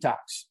to a detox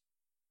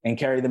and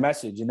carry the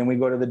message. And then we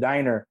go to the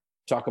diner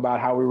talk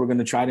about how we were going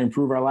to try to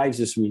improve our lives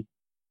this week.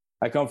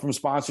 I come from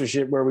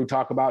sponsorship, where we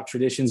talk about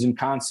traditions and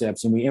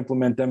concepts, and we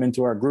implement them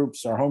into our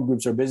groups, our home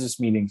groups, our business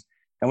meetings,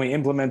 and we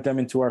implement them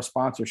into our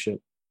sponsorship.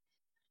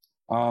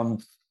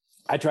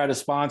 I try to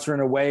sponsor in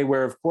a way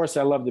where, of course,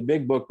 I love the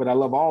big book, but I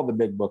love all the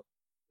big book.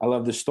 I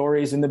love the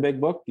stories in the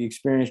big book, the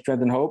experience,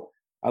 strength, and hope.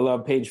 I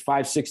love page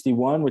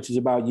 561, which is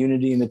about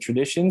unity in the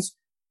traditions,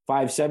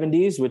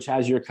 570s, which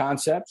has your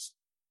concepts.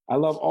 I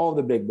love all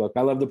the big book.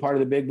 I love the part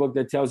of the big book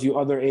that tells you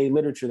other A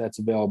literature that's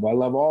available. I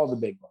love all the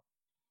big book.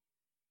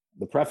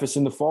 The preface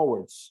and the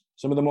forwards.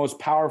 Some of the most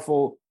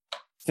powerful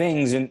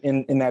things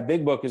in that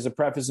big book is the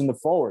preface and the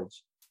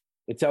forwards.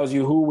 It tells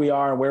you who we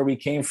are and where we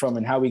came from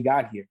and how we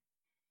got here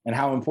and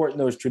how important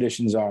those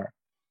traditions are.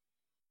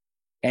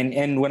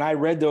 And when I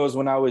read those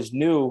when I was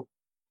new,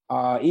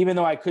 even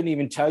though I couldn't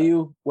even tell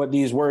you what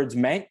these words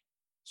meant,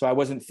 so I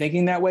wasn't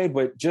thinking that way,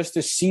 but just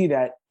to see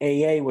that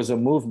AA was a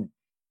movement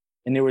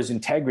and there was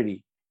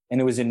integrity and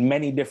it was in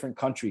many different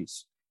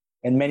countries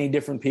and many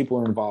different people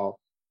are involved.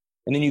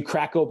 And then you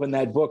crack open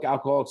that book,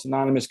 Alcoholics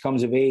Anonymous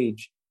Comes of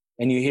Age,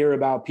 and you hear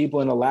about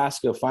people in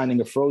Alaska finding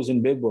a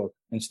frozen big book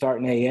and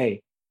starting AA.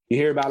 You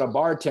hear about a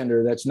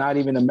bartender that's not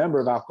even a member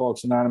of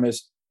Alcoholics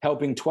Anonymous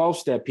helping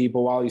 12-step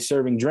people while he's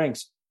serving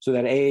drinks so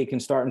that AA can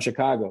start in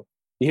Chicago.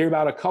 You hear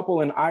about a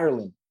couple in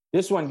Ireland.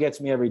 This one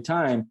gets me every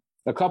time.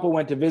 A couple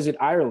went to visit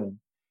Ireland,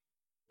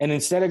 and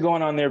instead of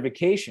going on their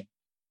vacation,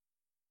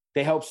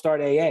 they helped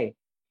start AA.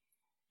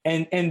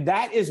 And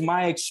that is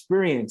my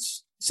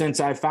experience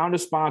since I found a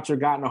sponsor,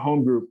 got in a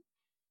home group,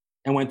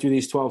 and went through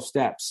these 12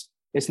 steps.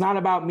 It's not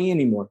about me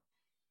anymore.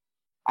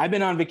 I've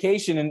been on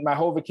vacation, and my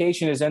whole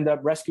vacation has ended up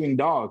rescuing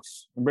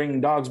dogs and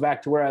bringing dogs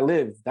back to where I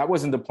live. That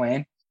wasn't the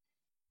plan.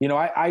 You know,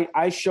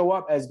 I show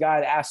up as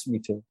God asked me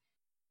to,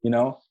 you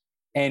know,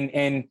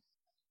 and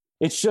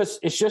it's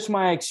just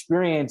my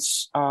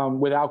experience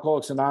with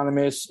Alcoholics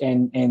Anonymous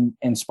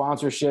and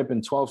sponsorship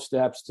and 12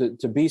 steps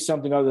to be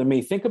something other than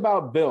me. Think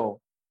about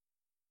Bill.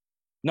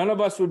 None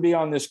of us would be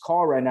on this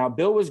call right now.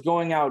 Bill was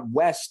going out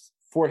west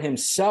for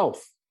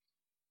himself.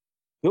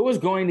 Bill was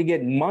going to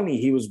get money.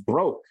 He was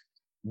broke.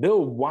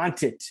 Bill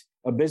wanted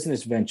a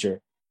business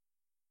venture.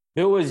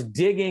 Bill was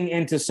digging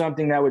into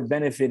something that would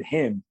benefit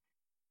him.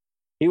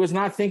 He was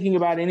not thinking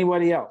about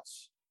anybody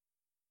else.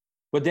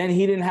 But then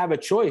he didn't have a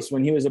choice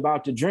when he was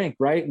about to drink,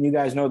 right? And you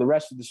guys know the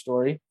rest of the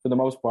story for the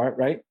most part,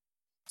 right?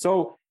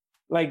 So,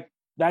 like,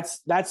 that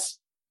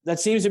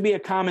seems to be a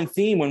common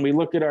theme when we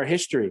look at our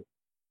history.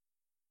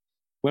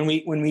 When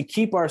we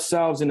keep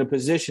ourselves in a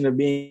position of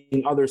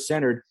being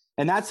other-centered.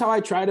 And that's how I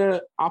try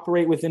to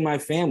operate within my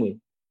family.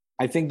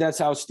 I think that's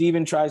how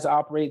Stephen tries to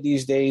operate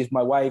these days,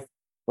 my wife.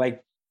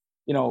 Like,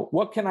 you know,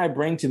 what can I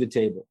bring to the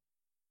table?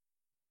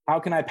 How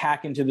can I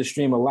pack into the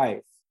stream of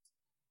life?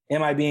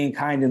 Am I being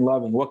kind and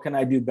loving? What can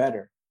I do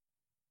better?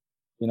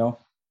 You know,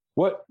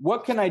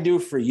 what can I do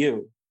for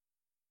you?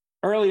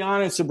 Early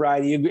on in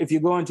sobriety, if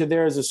you go into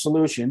there as a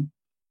solution,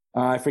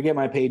 I forget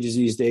my pages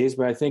these days,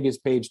 but I think it's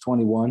page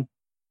 21,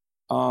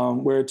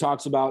 where it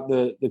talks about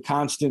the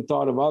constant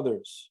thought of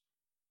others.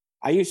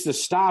 I used to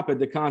stop at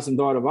the constant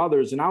thought of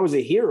others, and I was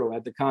a hero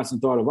at the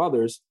constant thought of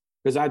others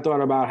because I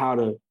thought about how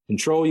to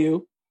control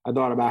you. I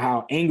thought about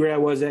how angry I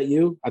was at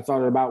you. I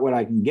thought about what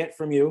I can get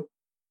from you.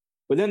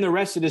 But then the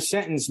rest of the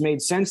sentence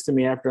made sense to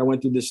me after I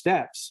went through the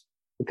steps.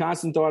 The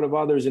constant thought of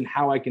others and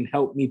how I can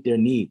help meet their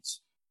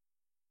needs.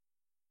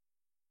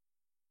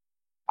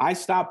 I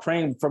stopped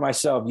praying for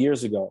myself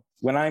years ago.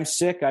 When I'm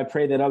sick, I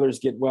pray that others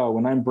get well.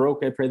 When I'm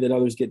broke, I pray that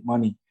others get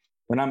money.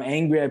 When I'm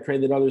angry, I pray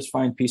that others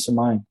find peace of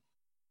mind.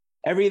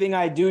 Everything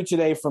I do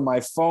today, from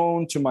my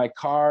phone to my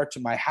car to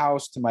my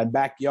house to my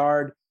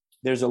backyard,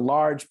 there's a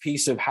large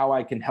piece of how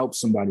I can help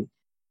somebody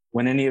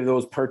when any of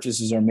those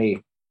purchases are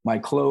made. My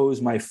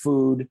clothes, my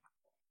food,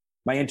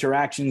 my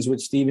interactions with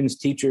Stephen's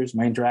teachers,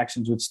 my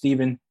interactions with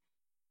Stephen.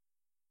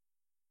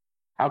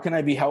 How can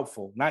I be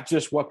helpful? Not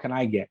just what can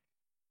I get?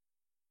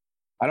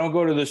 I don't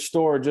go to the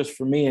store just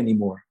for me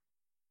anymore.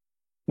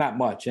 Not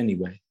much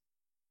anyway.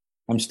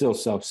 I'm still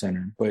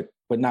self-centered, but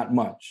not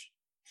much.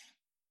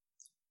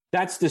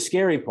 That's the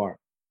scary part.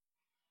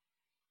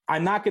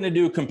 I'm not going to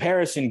do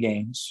comparison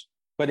games.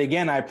 But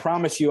again, I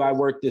promise you, I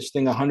work this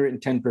thing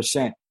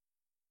 110%,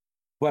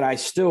 but I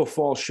still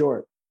fall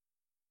short.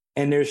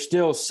 And there's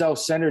still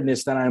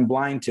self-centeredness that I'm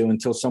blind to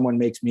until someone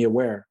makes me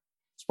aware.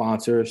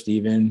 Sponsor,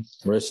 Stephen,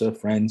 Marissa,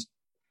 friends.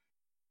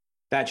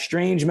 That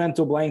strange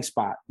mental blank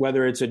spot,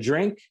 whether it's a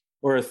drink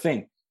or a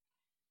think.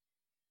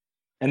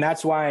 And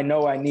that's why I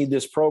know I need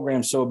this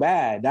program so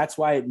bad. That's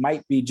why it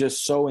might be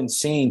just so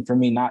insane for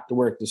me not to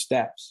work the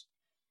steps.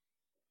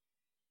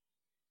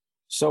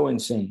 So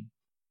insane.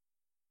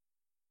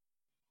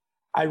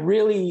 I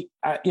really,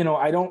 I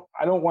don't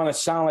want to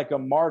sound like a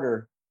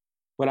martyr,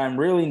 but I'm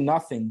really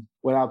nothing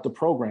without the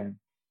program.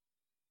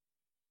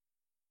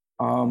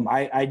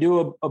 I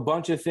do a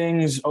bunch of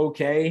things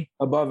okay,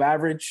 above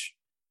average.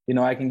 You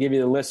know, I can give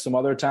you the list some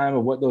other time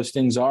of what those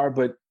things are,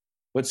 but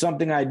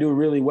something I do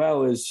really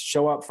well is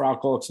show up for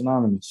Alcoholics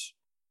Anonymous,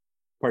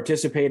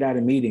 participate at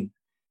a meeting,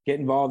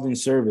 get involved in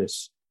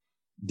service,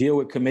 deal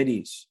with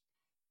committees,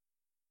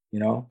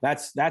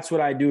 That's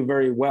what I do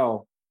very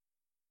well.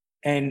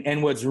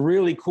 And what's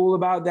really cool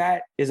about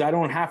that is I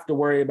don't have to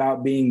worry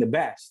about being the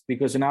best,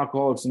 because in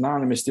Alcoholics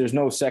Anonymous, there's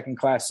no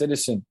second-class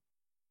citizen,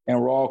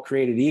 and we're all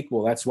created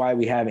equal. That's why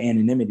we have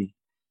anonymity.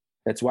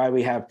 That's why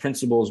we have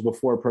principles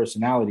before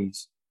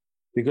personalities,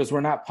 because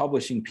we're not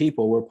publishing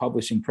people, we're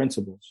publishing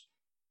principles.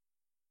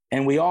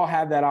 And we all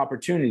have that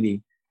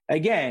opportunity.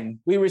 Again,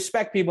 we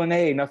respect people in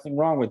AA, nothing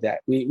wrong with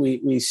that.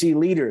 We see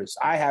leaders.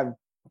 I have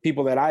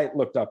people that I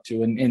looked up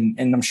to, and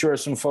I'm sure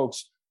some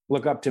folks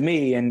look up to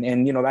me,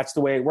 and that's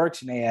the way it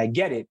works in AA. I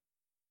get it.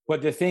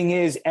 But the thing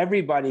is,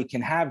 everybody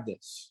can have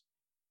this.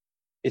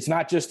 It's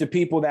not just the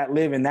people that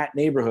live in that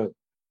neighborhood,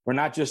 or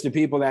not just the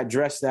people that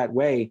dress that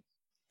way.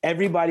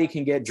 Everybody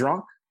can get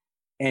drunk,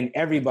 and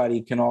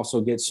everybody can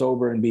also get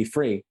sober and be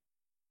free.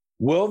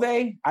 Will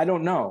they? I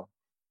don't know.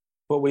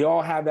 But we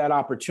all have that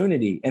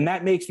opportunity. And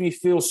that makes me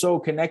feel so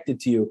connected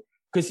to you.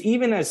 Because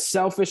even as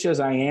selfish as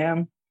I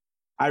am,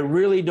 I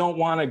really don't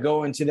want to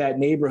go into that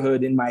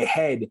neighborhood in my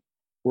head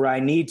where I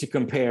need to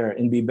compare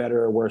and be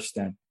better or worse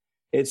than.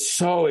 It's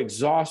so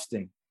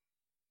exhausting.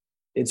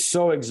 It's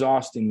so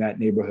exhausting, that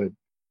neighborhood.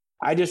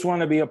 I just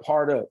want to be a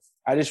part of.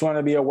 I just want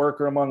to be a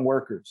worker among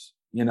workers,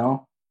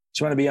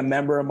 Just want to be a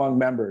member among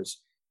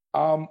members.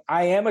 I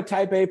am a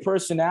type A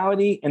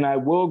personality, and I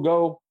will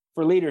go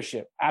for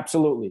leadership.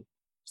 Absolutely.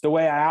 It's the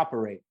way I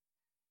operate.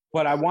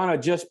 But I want to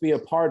just be a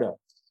part of.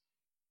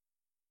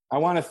 I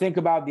want to think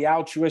about the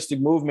altruistic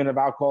movement of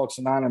Alcoholics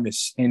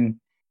Anonymous in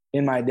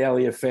my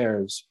daily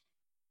affairs.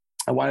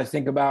 I want to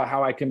think about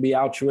how I can be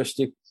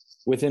altruistic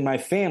within my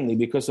family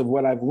because of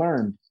what I've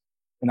learned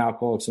in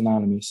Alcoholics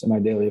Anonymous in my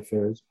daily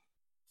affairs.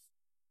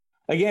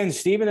 Again,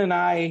 Stephen and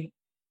I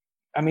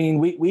mean,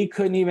 we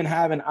couldn't even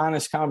have an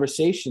honest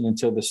conversation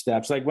until the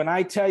steps. Like when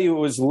I tell you, it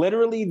was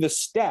literally the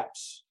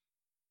steps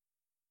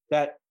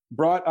that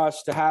brought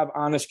us to have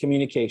honest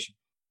communication.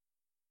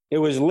 It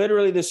was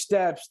literally the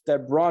steps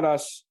that brought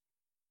us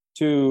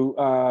to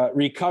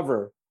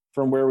recover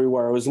from where we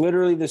were. It was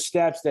literally the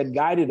steps that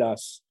guided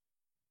us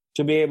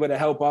to be able to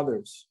help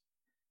others.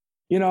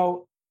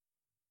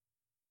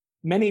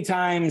 Many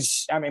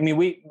times,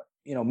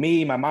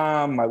 me, my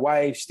mom, my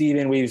wife,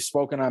 Stephen, we've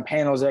spoken on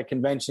panels at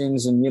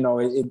conventions, and,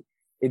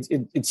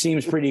 it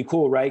seems pretty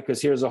cool, right?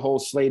 Because here's a whole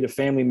slate of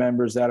family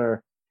members that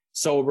are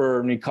sober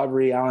and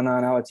recovery,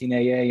 Al-Anon, Alateen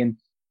AA, and,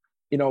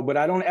 but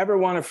I don't ever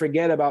want to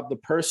forget about the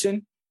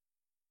person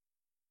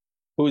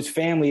whose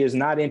family is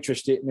not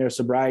interested in their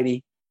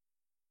sobriety,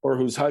 or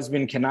whose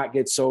husband cannot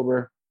get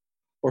sober,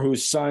 or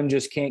whose son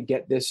just can't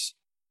get this.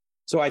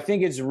 So I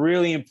think it's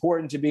really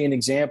important to be an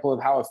example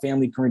of how a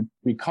family can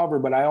recover.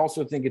 But I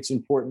also think it's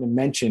important to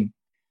mention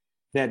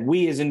that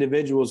we as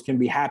individuals can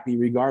be happy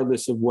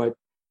regardless of what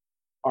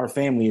our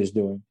family is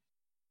doing,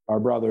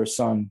 our brother or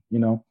son,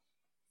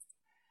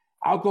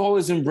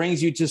 Alcoholism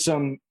brings you to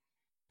some,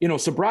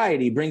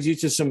 sobriety brings you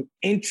to some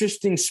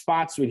interesting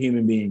spots with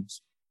human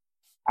beings.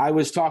 I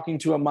was talking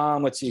to a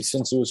mom,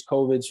 since it was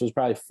COVID, so it was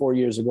probably 4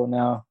 years ago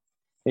now,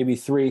 maybe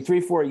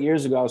 4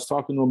 years ago, I was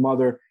talking to a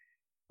mother.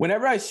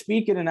 Whenever I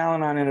speak at an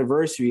Al-Anon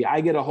anniversary,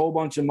 I get a whole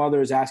bunch of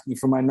mothers asking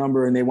for my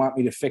number, and they want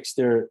me to fix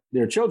their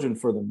children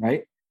for them,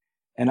 right?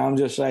 And I'm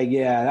just like,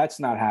 yeah, that's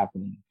not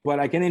happening. But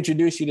I can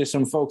introduce you to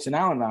some folks in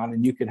Al-Anon,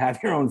 and you could have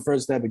your own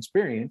first step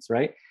experience,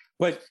 right?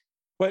 But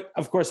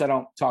of course, I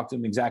don't talk to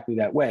them exactly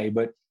that way.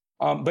 But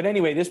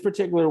anyway, this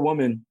particular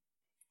woman,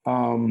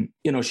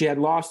 she had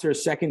lost her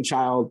second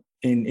child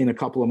in a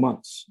couple of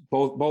months.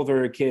 Both of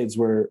her kids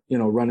were,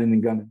 running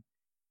and gunning.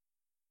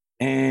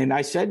 And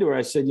I said to her,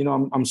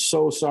 I'm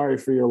so sorry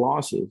for your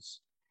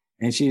losses.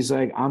 And she's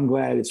like, I'm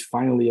glad it's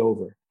finally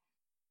over.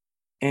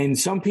 And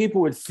some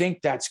people would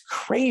think that's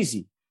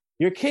crazy.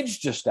 Your kids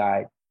just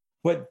died.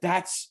 But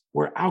that's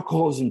where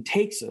alcoholism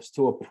takes us,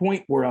 to a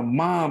point where a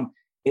mom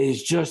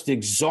is just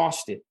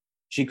exhausted.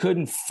 She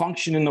couldn't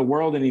function in the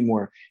world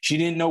anymore. She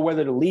didn't know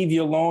whether to leave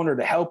you alone or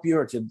to help you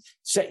or to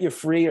set you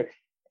free.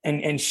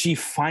 And she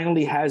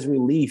finally has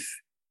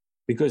relief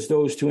because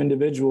those two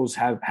individuals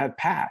have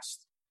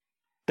passed.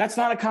 That's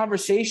not a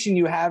conversation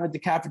you have at the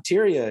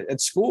cafeteria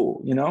at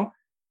school,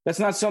 That's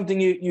not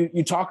something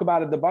you talk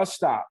about at the bus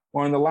stop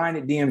or on the line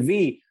at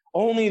DMV.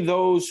 Only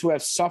those who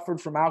have suffered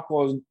from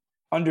alcoholism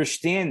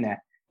understand that.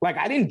 Like,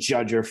 I didn't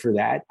judge her for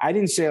that. I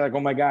didn't say like, oh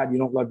my God, you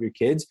don't love your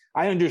kids.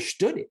 I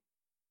understood it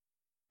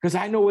because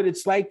I know what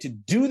it's like to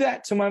do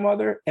that to my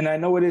mother. And I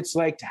know what it's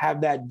like to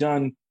have that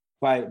done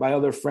by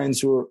other friends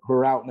who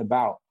are out and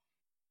about.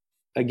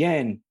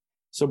 Again,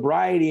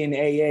 sobriety in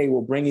AA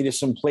will bring you to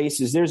some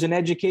places. There's an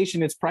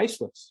education that's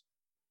priceless.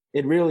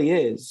 It really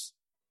is.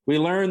 We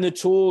learn the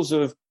tools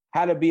of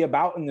how to be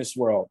about in this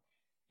world.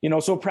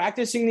 So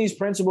practicing these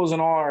principles in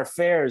all our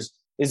affairs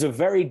is a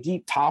very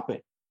deep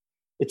topic.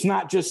 It's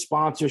not just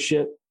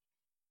sponsorship.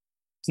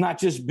 It's not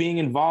just being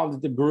involved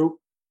with the group.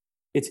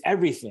 It's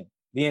everything.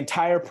 The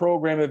entire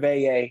program of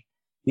AA,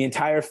 the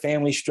entire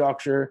family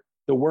structure,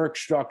 the work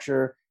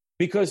structure,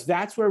 because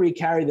that's where we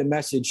carry the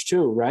message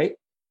too, right?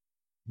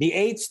 The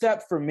 8th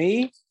step for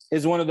me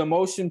is one of the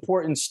most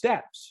important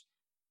steps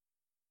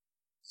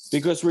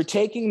because we're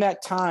taking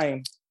that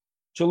time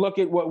to look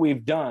at what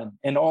we've done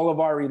in all of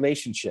our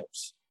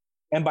relationships.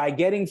 And by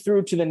getting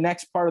through to the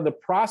next part of the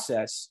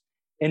process,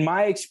 in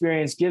my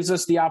experience, gives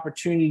us the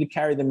opportunity to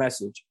carry the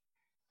message.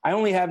 I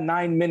only have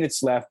 9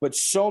 minutes left, but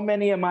so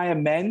many of my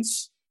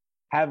amends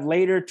have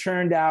later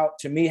turned out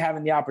to me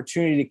having the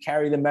opportunity to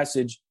carry the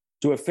message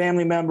to a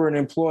family member, an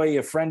employee,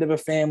 a friend of a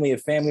family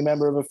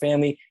member of a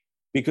family,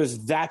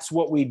 because that's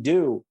what we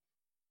do.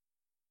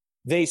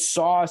 They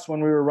saw us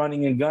when we were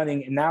running and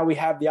gunning, and now we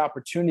have the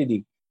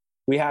opportunity.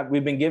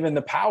 We've been given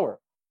the power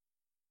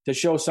to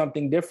show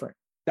something different.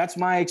 That's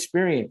my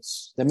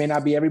experience. That may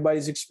not be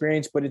everybody's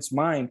experience, but it's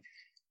mine.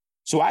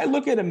 So I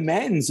look at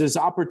amends as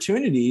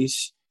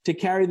opportunities to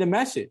carry the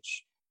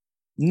message.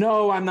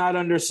 No, I'm not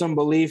under some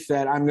belief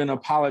that I'm going to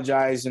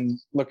apologize and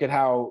look at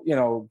how,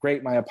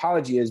 great my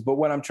apology is. But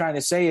what I'm trying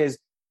to say is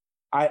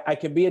I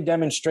can be a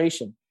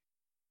demonstration.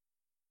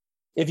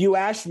 If you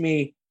ask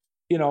me,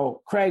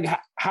 Craig,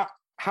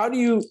 how do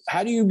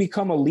you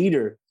become a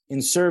leader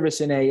in service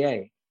in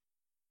AA?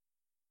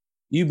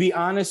 You be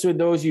honest with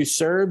those you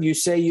serve. You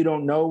say you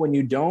don't know when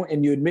you don't,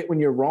 and you admit when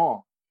you're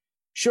wrong.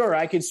 Sure,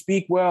 I could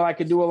speak well. I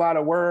could do a lot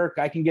of work.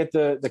 I can get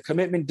the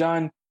commitment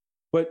done,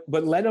 but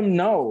let them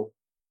know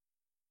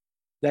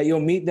that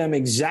you'll meet them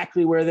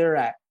exactly where they're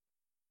at.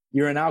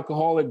 You're an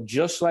alcoholic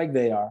just like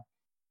they are.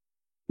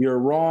 You're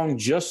wrong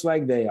just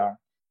like they are.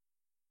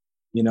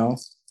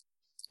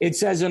 It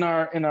says in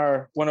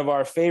our one of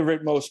our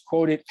favorite, most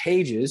quoted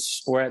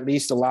pages, or at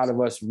least a lot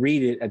of us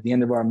read it at the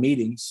end of our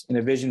meetings, in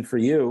A Vision for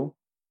You.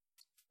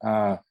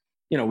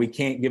 We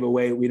can't give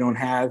away what we don't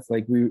have.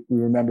 Like we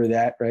remember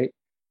that, right?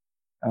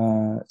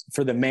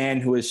 For the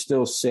man who is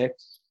still sick.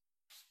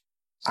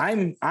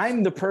 I'm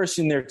the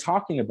person they're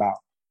talking about.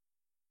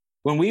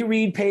 When we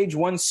read page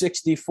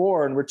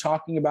 164 and we're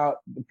talking about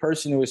the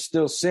person who is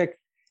still sick,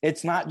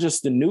 it's not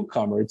just the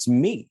newcomer, it's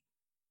me.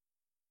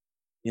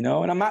 And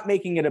I'm not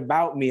making it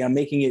about me. I'm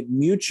making it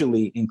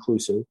mutually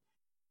inclusive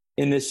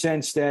in the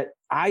sense that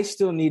I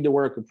still need to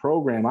work a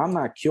program. I'm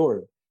not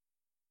cured.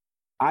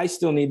 I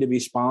still need to be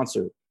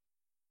sponsored.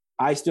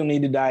 I still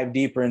need to dive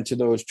deeper into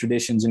those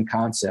traditions and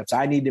concepts.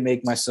 I need to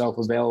make myself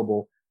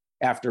available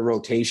after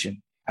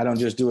rotation. I don't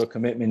just do a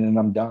commitment and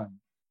I'm done.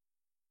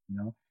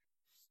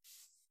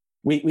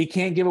 We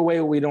can't give away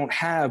what we don't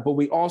have, but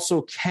we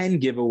also can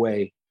give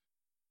away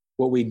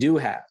what we do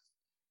have,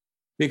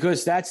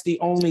 because that's the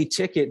only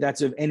ticket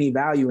that's of any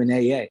value in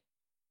AA.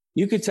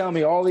 You could tell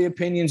me all the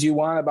opinions you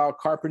want about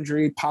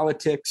carpentry,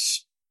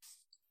 politics,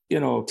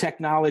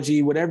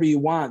 technology, whatever you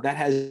want. That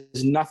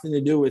has nothing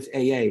to do with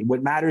AA.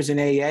 What matters in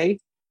AA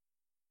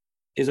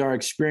is our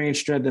experience,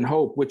 strength, and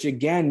hope, which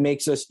again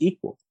makes us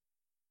equal.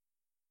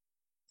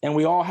 And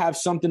we all have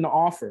something to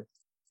offer.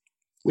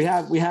 We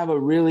have a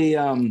really,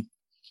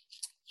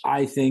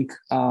 I think,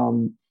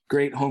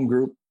 great home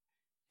group.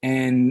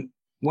 And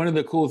one of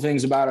the cool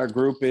things about our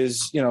group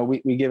is,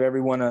 we give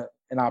everyone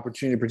an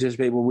opportunity to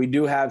participate. But we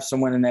do have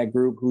someone in that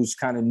group who's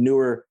kind of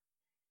newer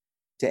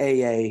to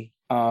AA.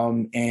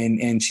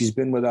 And she's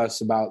been with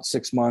us about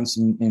 6 months,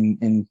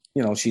 and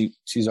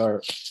she's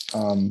our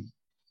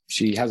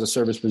she has a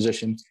service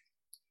position,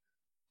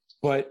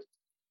 but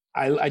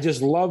I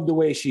just love the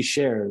way she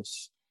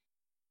shares,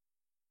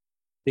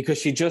 because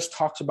she just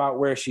talks about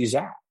where she's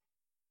at.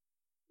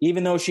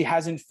 Even though she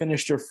hasn't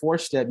finished her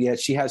 4-step yet,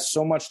 she has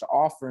so much to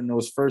offer in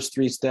those first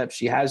 3 steps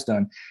she has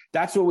done.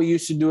 That's what we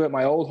used to do at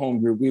my old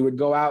home group. We would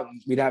go out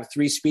and we'd have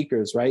 3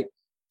 speakers, right?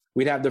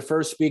 We'd have the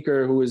first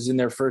speaker who was in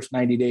their first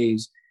 90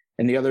 days.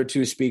 And the other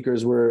 2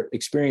 speakers were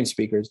experienced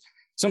speakers.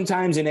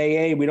 Sometimes in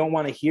AA, we don't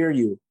want to hear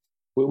you.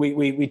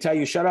 We tell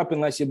you, shut up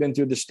unless you've been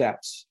through the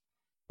steps.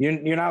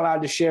 You're not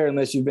allowed to share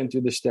unless you've been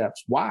through the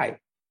steps. Why?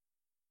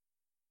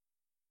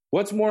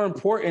 What's more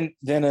important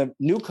than a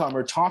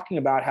newcomer talking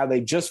about how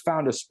they just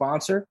found a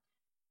sponsor,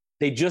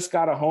 they just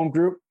got a home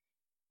group,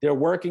 they're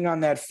working on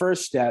that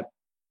first step,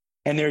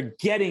 and they're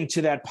getting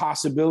to that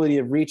possibility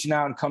of reaching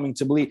out and coming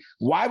to believe?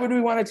 Why would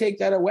we want to take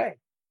that away?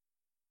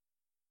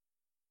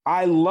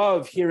 I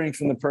love hearing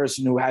from the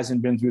person who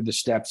hasn't been through the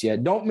steps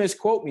yet. Don't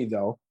misquote me,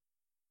 though.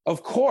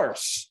 Of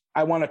course,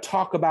 I want to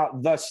talk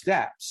about the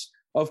steps.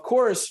 Of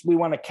course, we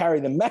want to carry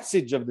the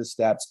message of the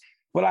steps.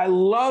 But I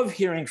love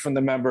hearing from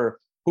the member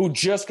who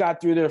just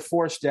got through their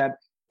 4-step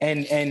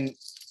and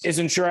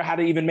isn't sure how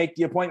to even make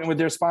the appointment with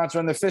their sponsor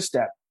on the 5th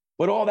step.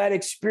 But all that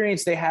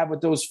experience they have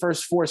with those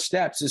first 4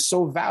 steps is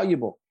so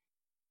valuable,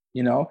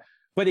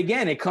 But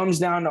again, it comes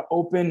down to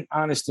open,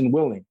 honest, and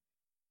willing,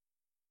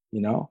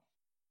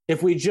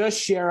 If we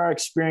just share our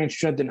experience,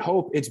 strength, and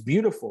hope, it's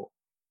beautiful.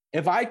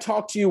 If I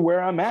talk to you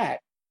where I'm at,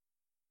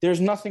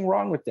 there's nothing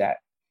wrong with that.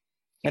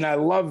 And I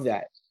love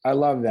that. I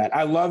love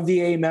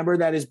the AA member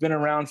that has been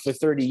around for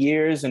 30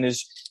 years and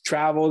has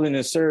traveled and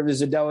has served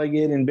as a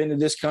delegate and been to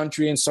this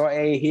country and saw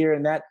AA here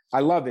and that.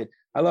 I love it.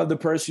 I love the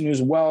person who's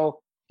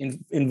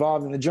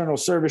involved in the general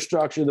service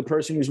structure, the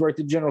person who's worked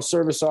at the general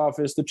service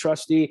office, the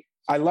trustee.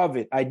 I love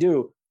it. I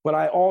do. But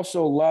I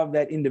also love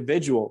that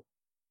individual.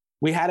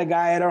 We had a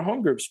guy at our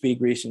home group speak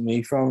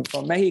recently from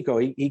Mexico.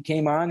 He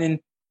came on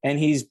and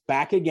he's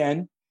back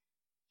again.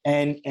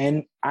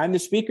 And I'm the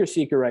speaker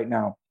seeker right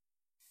now.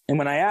 And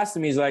when I asked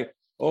him, he's like,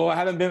 oh, I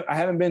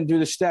haven't been through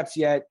the steps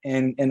yet.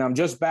 And I'm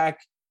just back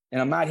and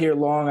I'm not here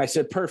long. I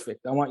said,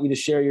 perfect. I want you to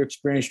share your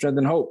experience, strength,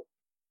 and hope,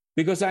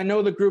 because I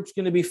know the group's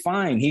going to be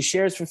fine. He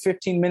shares for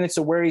 15 minutes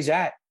of where he's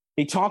at.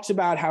 He talks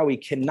about how he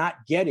cannot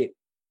get it,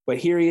 but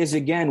here he is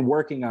again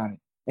working on it.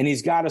 And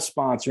he's got a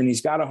sponsor and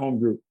he's got a home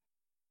group.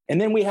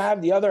 And then we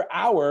have the other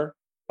hour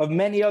of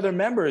many other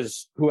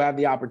members who have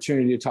the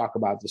opportunity to talk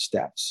about the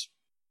steps.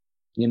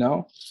 You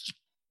know,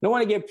 don't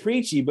want to get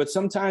preachy, but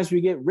sometimes we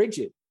get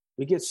rigid.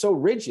 We get so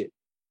rigid,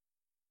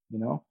 you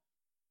know,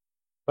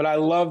 but I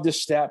love the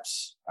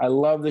steps. I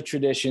love the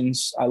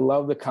traditions. I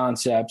love the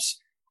concepts.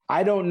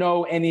 I don't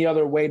know any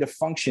other way to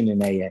function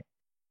in AA.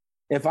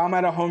 If I'm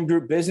at a home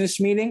group business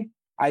meeting,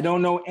 I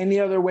don't know any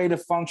other way to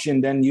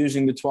function than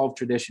using the 12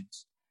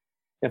 traditions.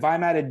 If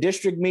I'm at a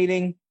district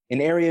meeting,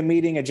 an area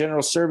meeting, a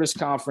general service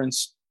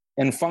conference,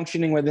 and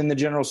functioning within the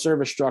general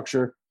service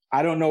structure,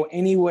 I don't know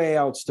any way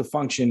else to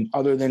function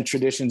other than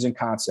traditions and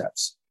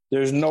concepts.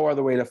 There's no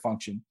other way to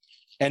function.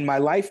 And my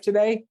life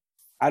today,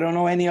 I don't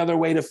know any other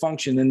way to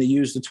function than to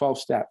use the 12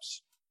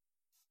 steps.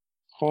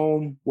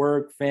 Home,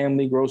 work,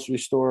 family, grocery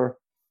store,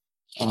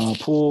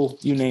 pool,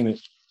 you name it.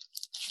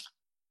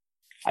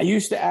 I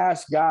used to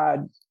ask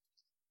God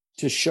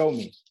to show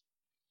me,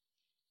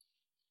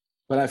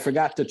 but I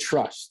forgot to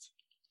trust.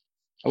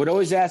 I would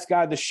always ask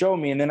God to show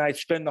me, and then I'd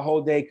spend the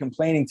whole day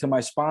complaining to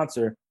my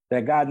sponsor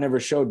that God never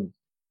showed me.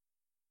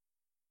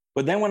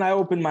 But then when I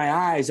opened my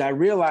eyes, I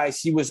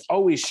realized he was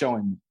always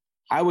showing me.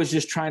 I was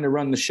just trying to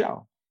run the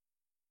show.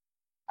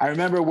 I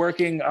remember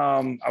working,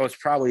 I was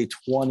probably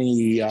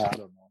 20,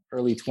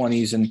 early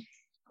 20s, and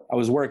I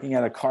was working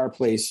at a car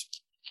place.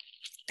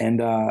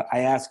 And I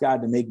asked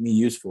God to make me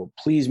useful.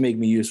 Please make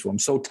me useful. I'm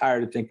so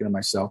tired of thinking of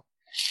myself.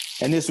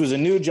 And this was a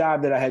new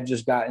job that I had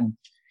just gotten.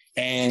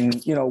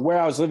 And, you know, where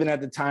I was living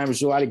at the time, there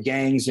was a lot of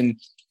gangs,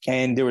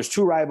 and there was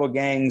 2 rival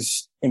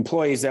gangs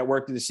employees that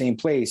worked at the same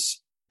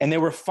place. And they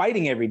were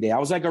fighting every day. I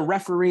was like a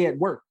referee at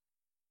work.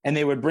 And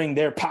they would bring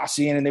their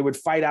posse in and they would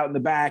fight out in the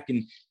back,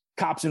 and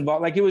cops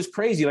involved. Like, it was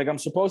crazy. Like, I'm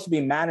supposed to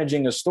be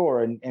managing a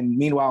store. And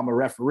meanwhile, I'm a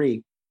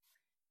referee.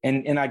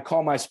 And I'd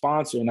call my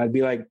sponsor and I'd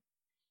be like,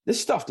 this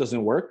stuff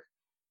doesn't work.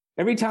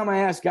 Every time I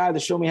ask God to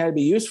show me how to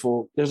be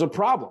useful, there's a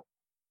problem.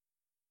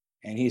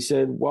 And he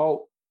said,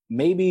 well,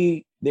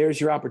 maybe there's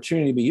your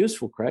opportunity to be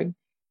useful, Craig.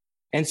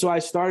 And so I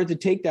started to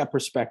take that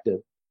perspective.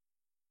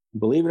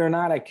 Believe it or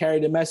not, I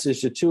carried a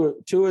message to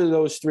two of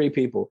those 3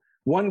 people.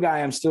 One guy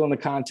I'm still in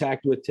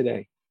contact with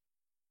today.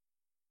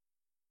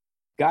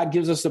 God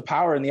gives us the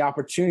power and the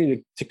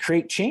opportunity to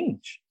create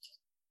change.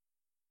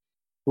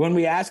 When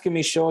we ask him,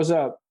 he shows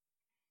up.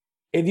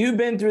 If you've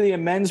been through the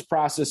amends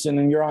process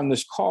and you're on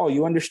this call,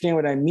 you understand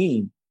what I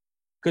mean.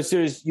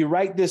 Because you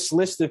write this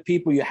list of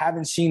people you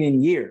haven't seen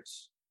in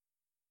years,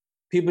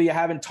 people you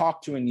haven't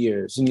talked to in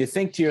years, and you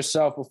think to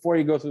yourself before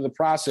you go through the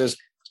process,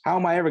 how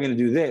am I ever going to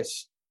do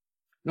this?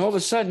 And all of a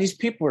sudden, these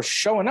people are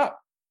showing up.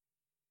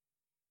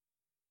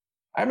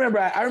 I remember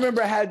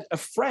I had a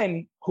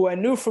friend who I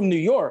knew from New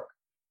York,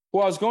 who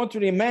I was going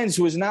through the amends,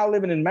 who is now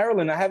living in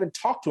Maryland. I haven't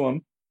talked to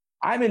him.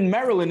 I'm in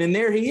Maryland, and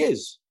there he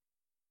is.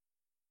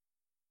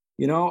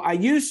 You know, I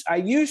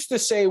used to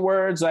say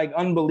words like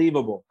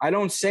unbelievable. I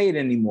don't say it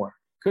anymore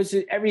because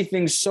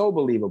everything's so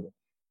believable.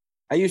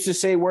 I used to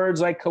say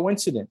words like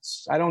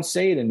coincidence. I don't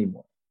say it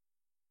anymore,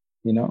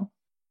 you know.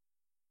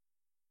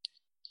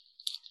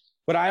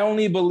 But I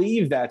only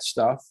believe that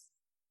stuff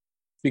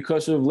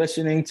because of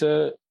listening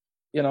to,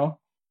 you know,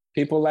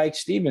 people like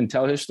Stephen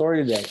tell his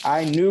story today.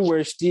 I knew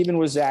where Stephen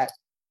was at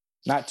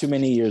not too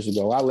many years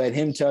ago. I'll let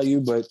him tell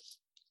you, but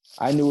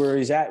I knew where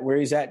he's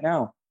at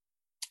now.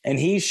 And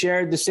he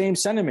shared the same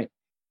sentiment.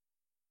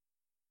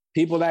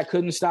 People that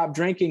couldn't stop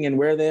drinking and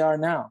where they are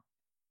now.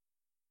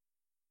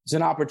 It's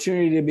an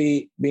opportunity to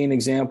be an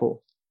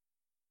example.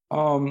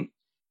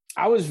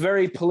 I was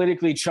very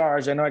politically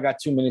charged. I know I got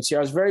 2 minutes here.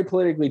 I was very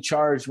politically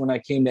charged when I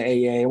came to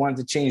AA. I wanted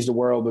to change the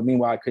world, but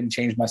meanwhile, I couldn't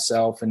change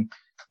myself.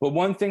 But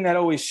one thing that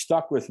always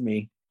stuck with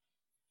me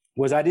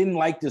was I didn't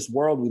like this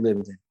world we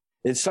lived in.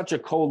 It's such a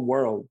cold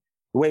world.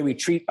 The way we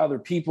treat other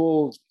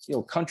people, you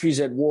know, countries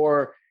at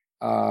war,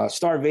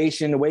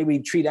 starvation, the way we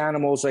treat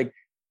animals,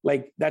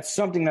 like that's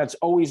something that's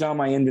always on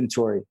my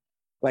inventory.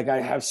 Like,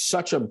 I have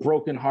such a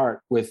broken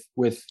heart with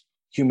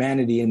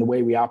humanity and the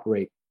way we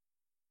operate.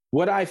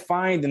 What I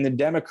find in the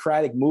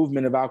democratic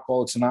movement of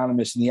Alcoholics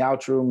Anonymous and the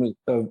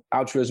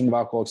altruism of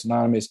Alcoholics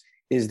Anonymous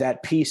is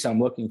that peace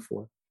I'm looking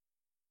for.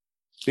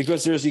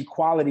 Because there's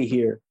equality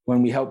here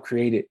when we help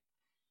create it.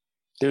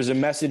 There's a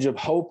message of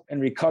hope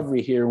and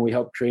recovery here when we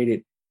help create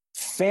it.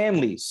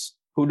 Families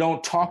who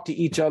don't talk to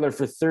each other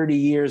for 30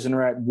 years and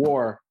are at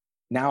war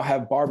now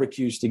have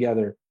barbecues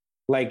together.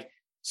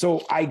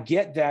 So I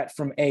get that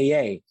from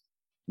AA.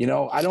 You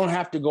know, I don't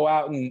have to go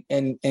out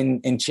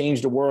and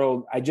change the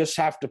world. I just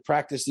have to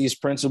practice these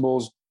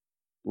principles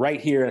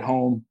right here at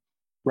home,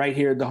 right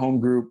here at the home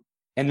group,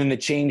 and then the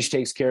change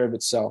takes care of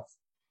itself.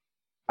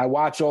 I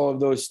watch all of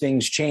those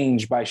things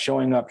change by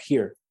showing up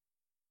here.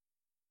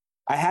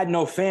 I had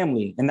no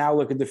family, and now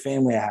look at the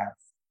family I have.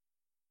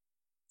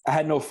 I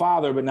had no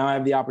father, but now I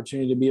have the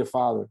opportunity to be a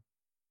father.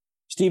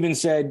 Stephen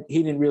said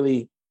he didn't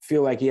really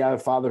feel like he had a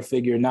father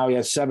figure. Now he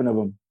has 7 of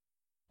them.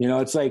 You know,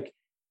 it's like,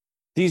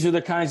 these are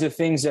the kinds of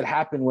things that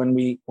happen when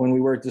we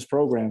work this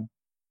program.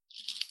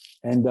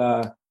 And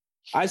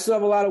I still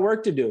have a lot of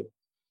work to do.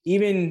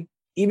 Even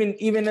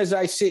as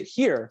I sit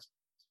here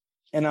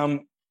and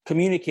I'm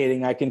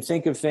communicating, I can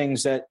think of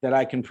things that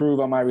I can improve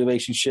on my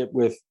relationship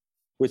with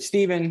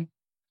Stephen.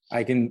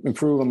 I can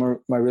improve on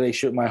my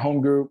relationship with my home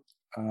group,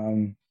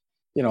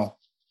 you know,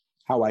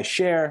 how I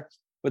share.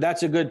 But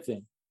that's a good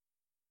thing.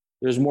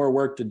 There's more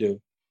work to do.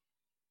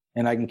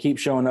 And I can keep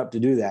showing up to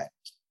do that.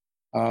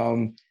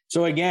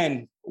 So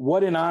again,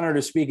 what an honor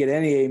to speak at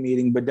any AA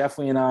meeting, but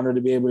definitely an honor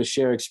to be able to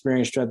share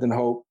experience, strength, and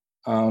hope,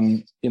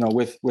 you know,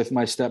 with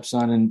my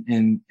stepson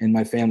and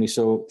my family.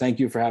 So thank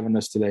you for having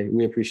us today.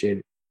 We appreciate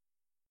it.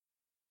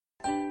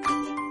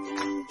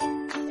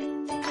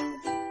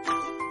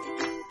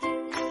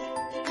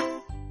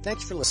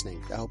 Thanks for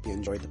listening. I hope you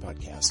enjoyed the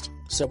podcast.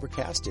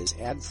 Sobercast is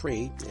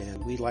ad-free,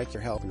 and we'd like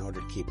your help in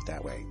order to keep it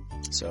that way.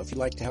 So if you'd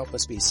like to help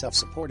us be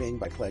self-supporting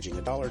by pledging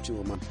 $1 or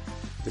 $2 a month,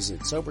 visit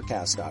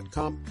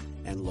Sobercast.com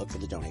and look for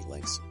the donate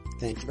links.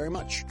 Thank you very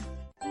much.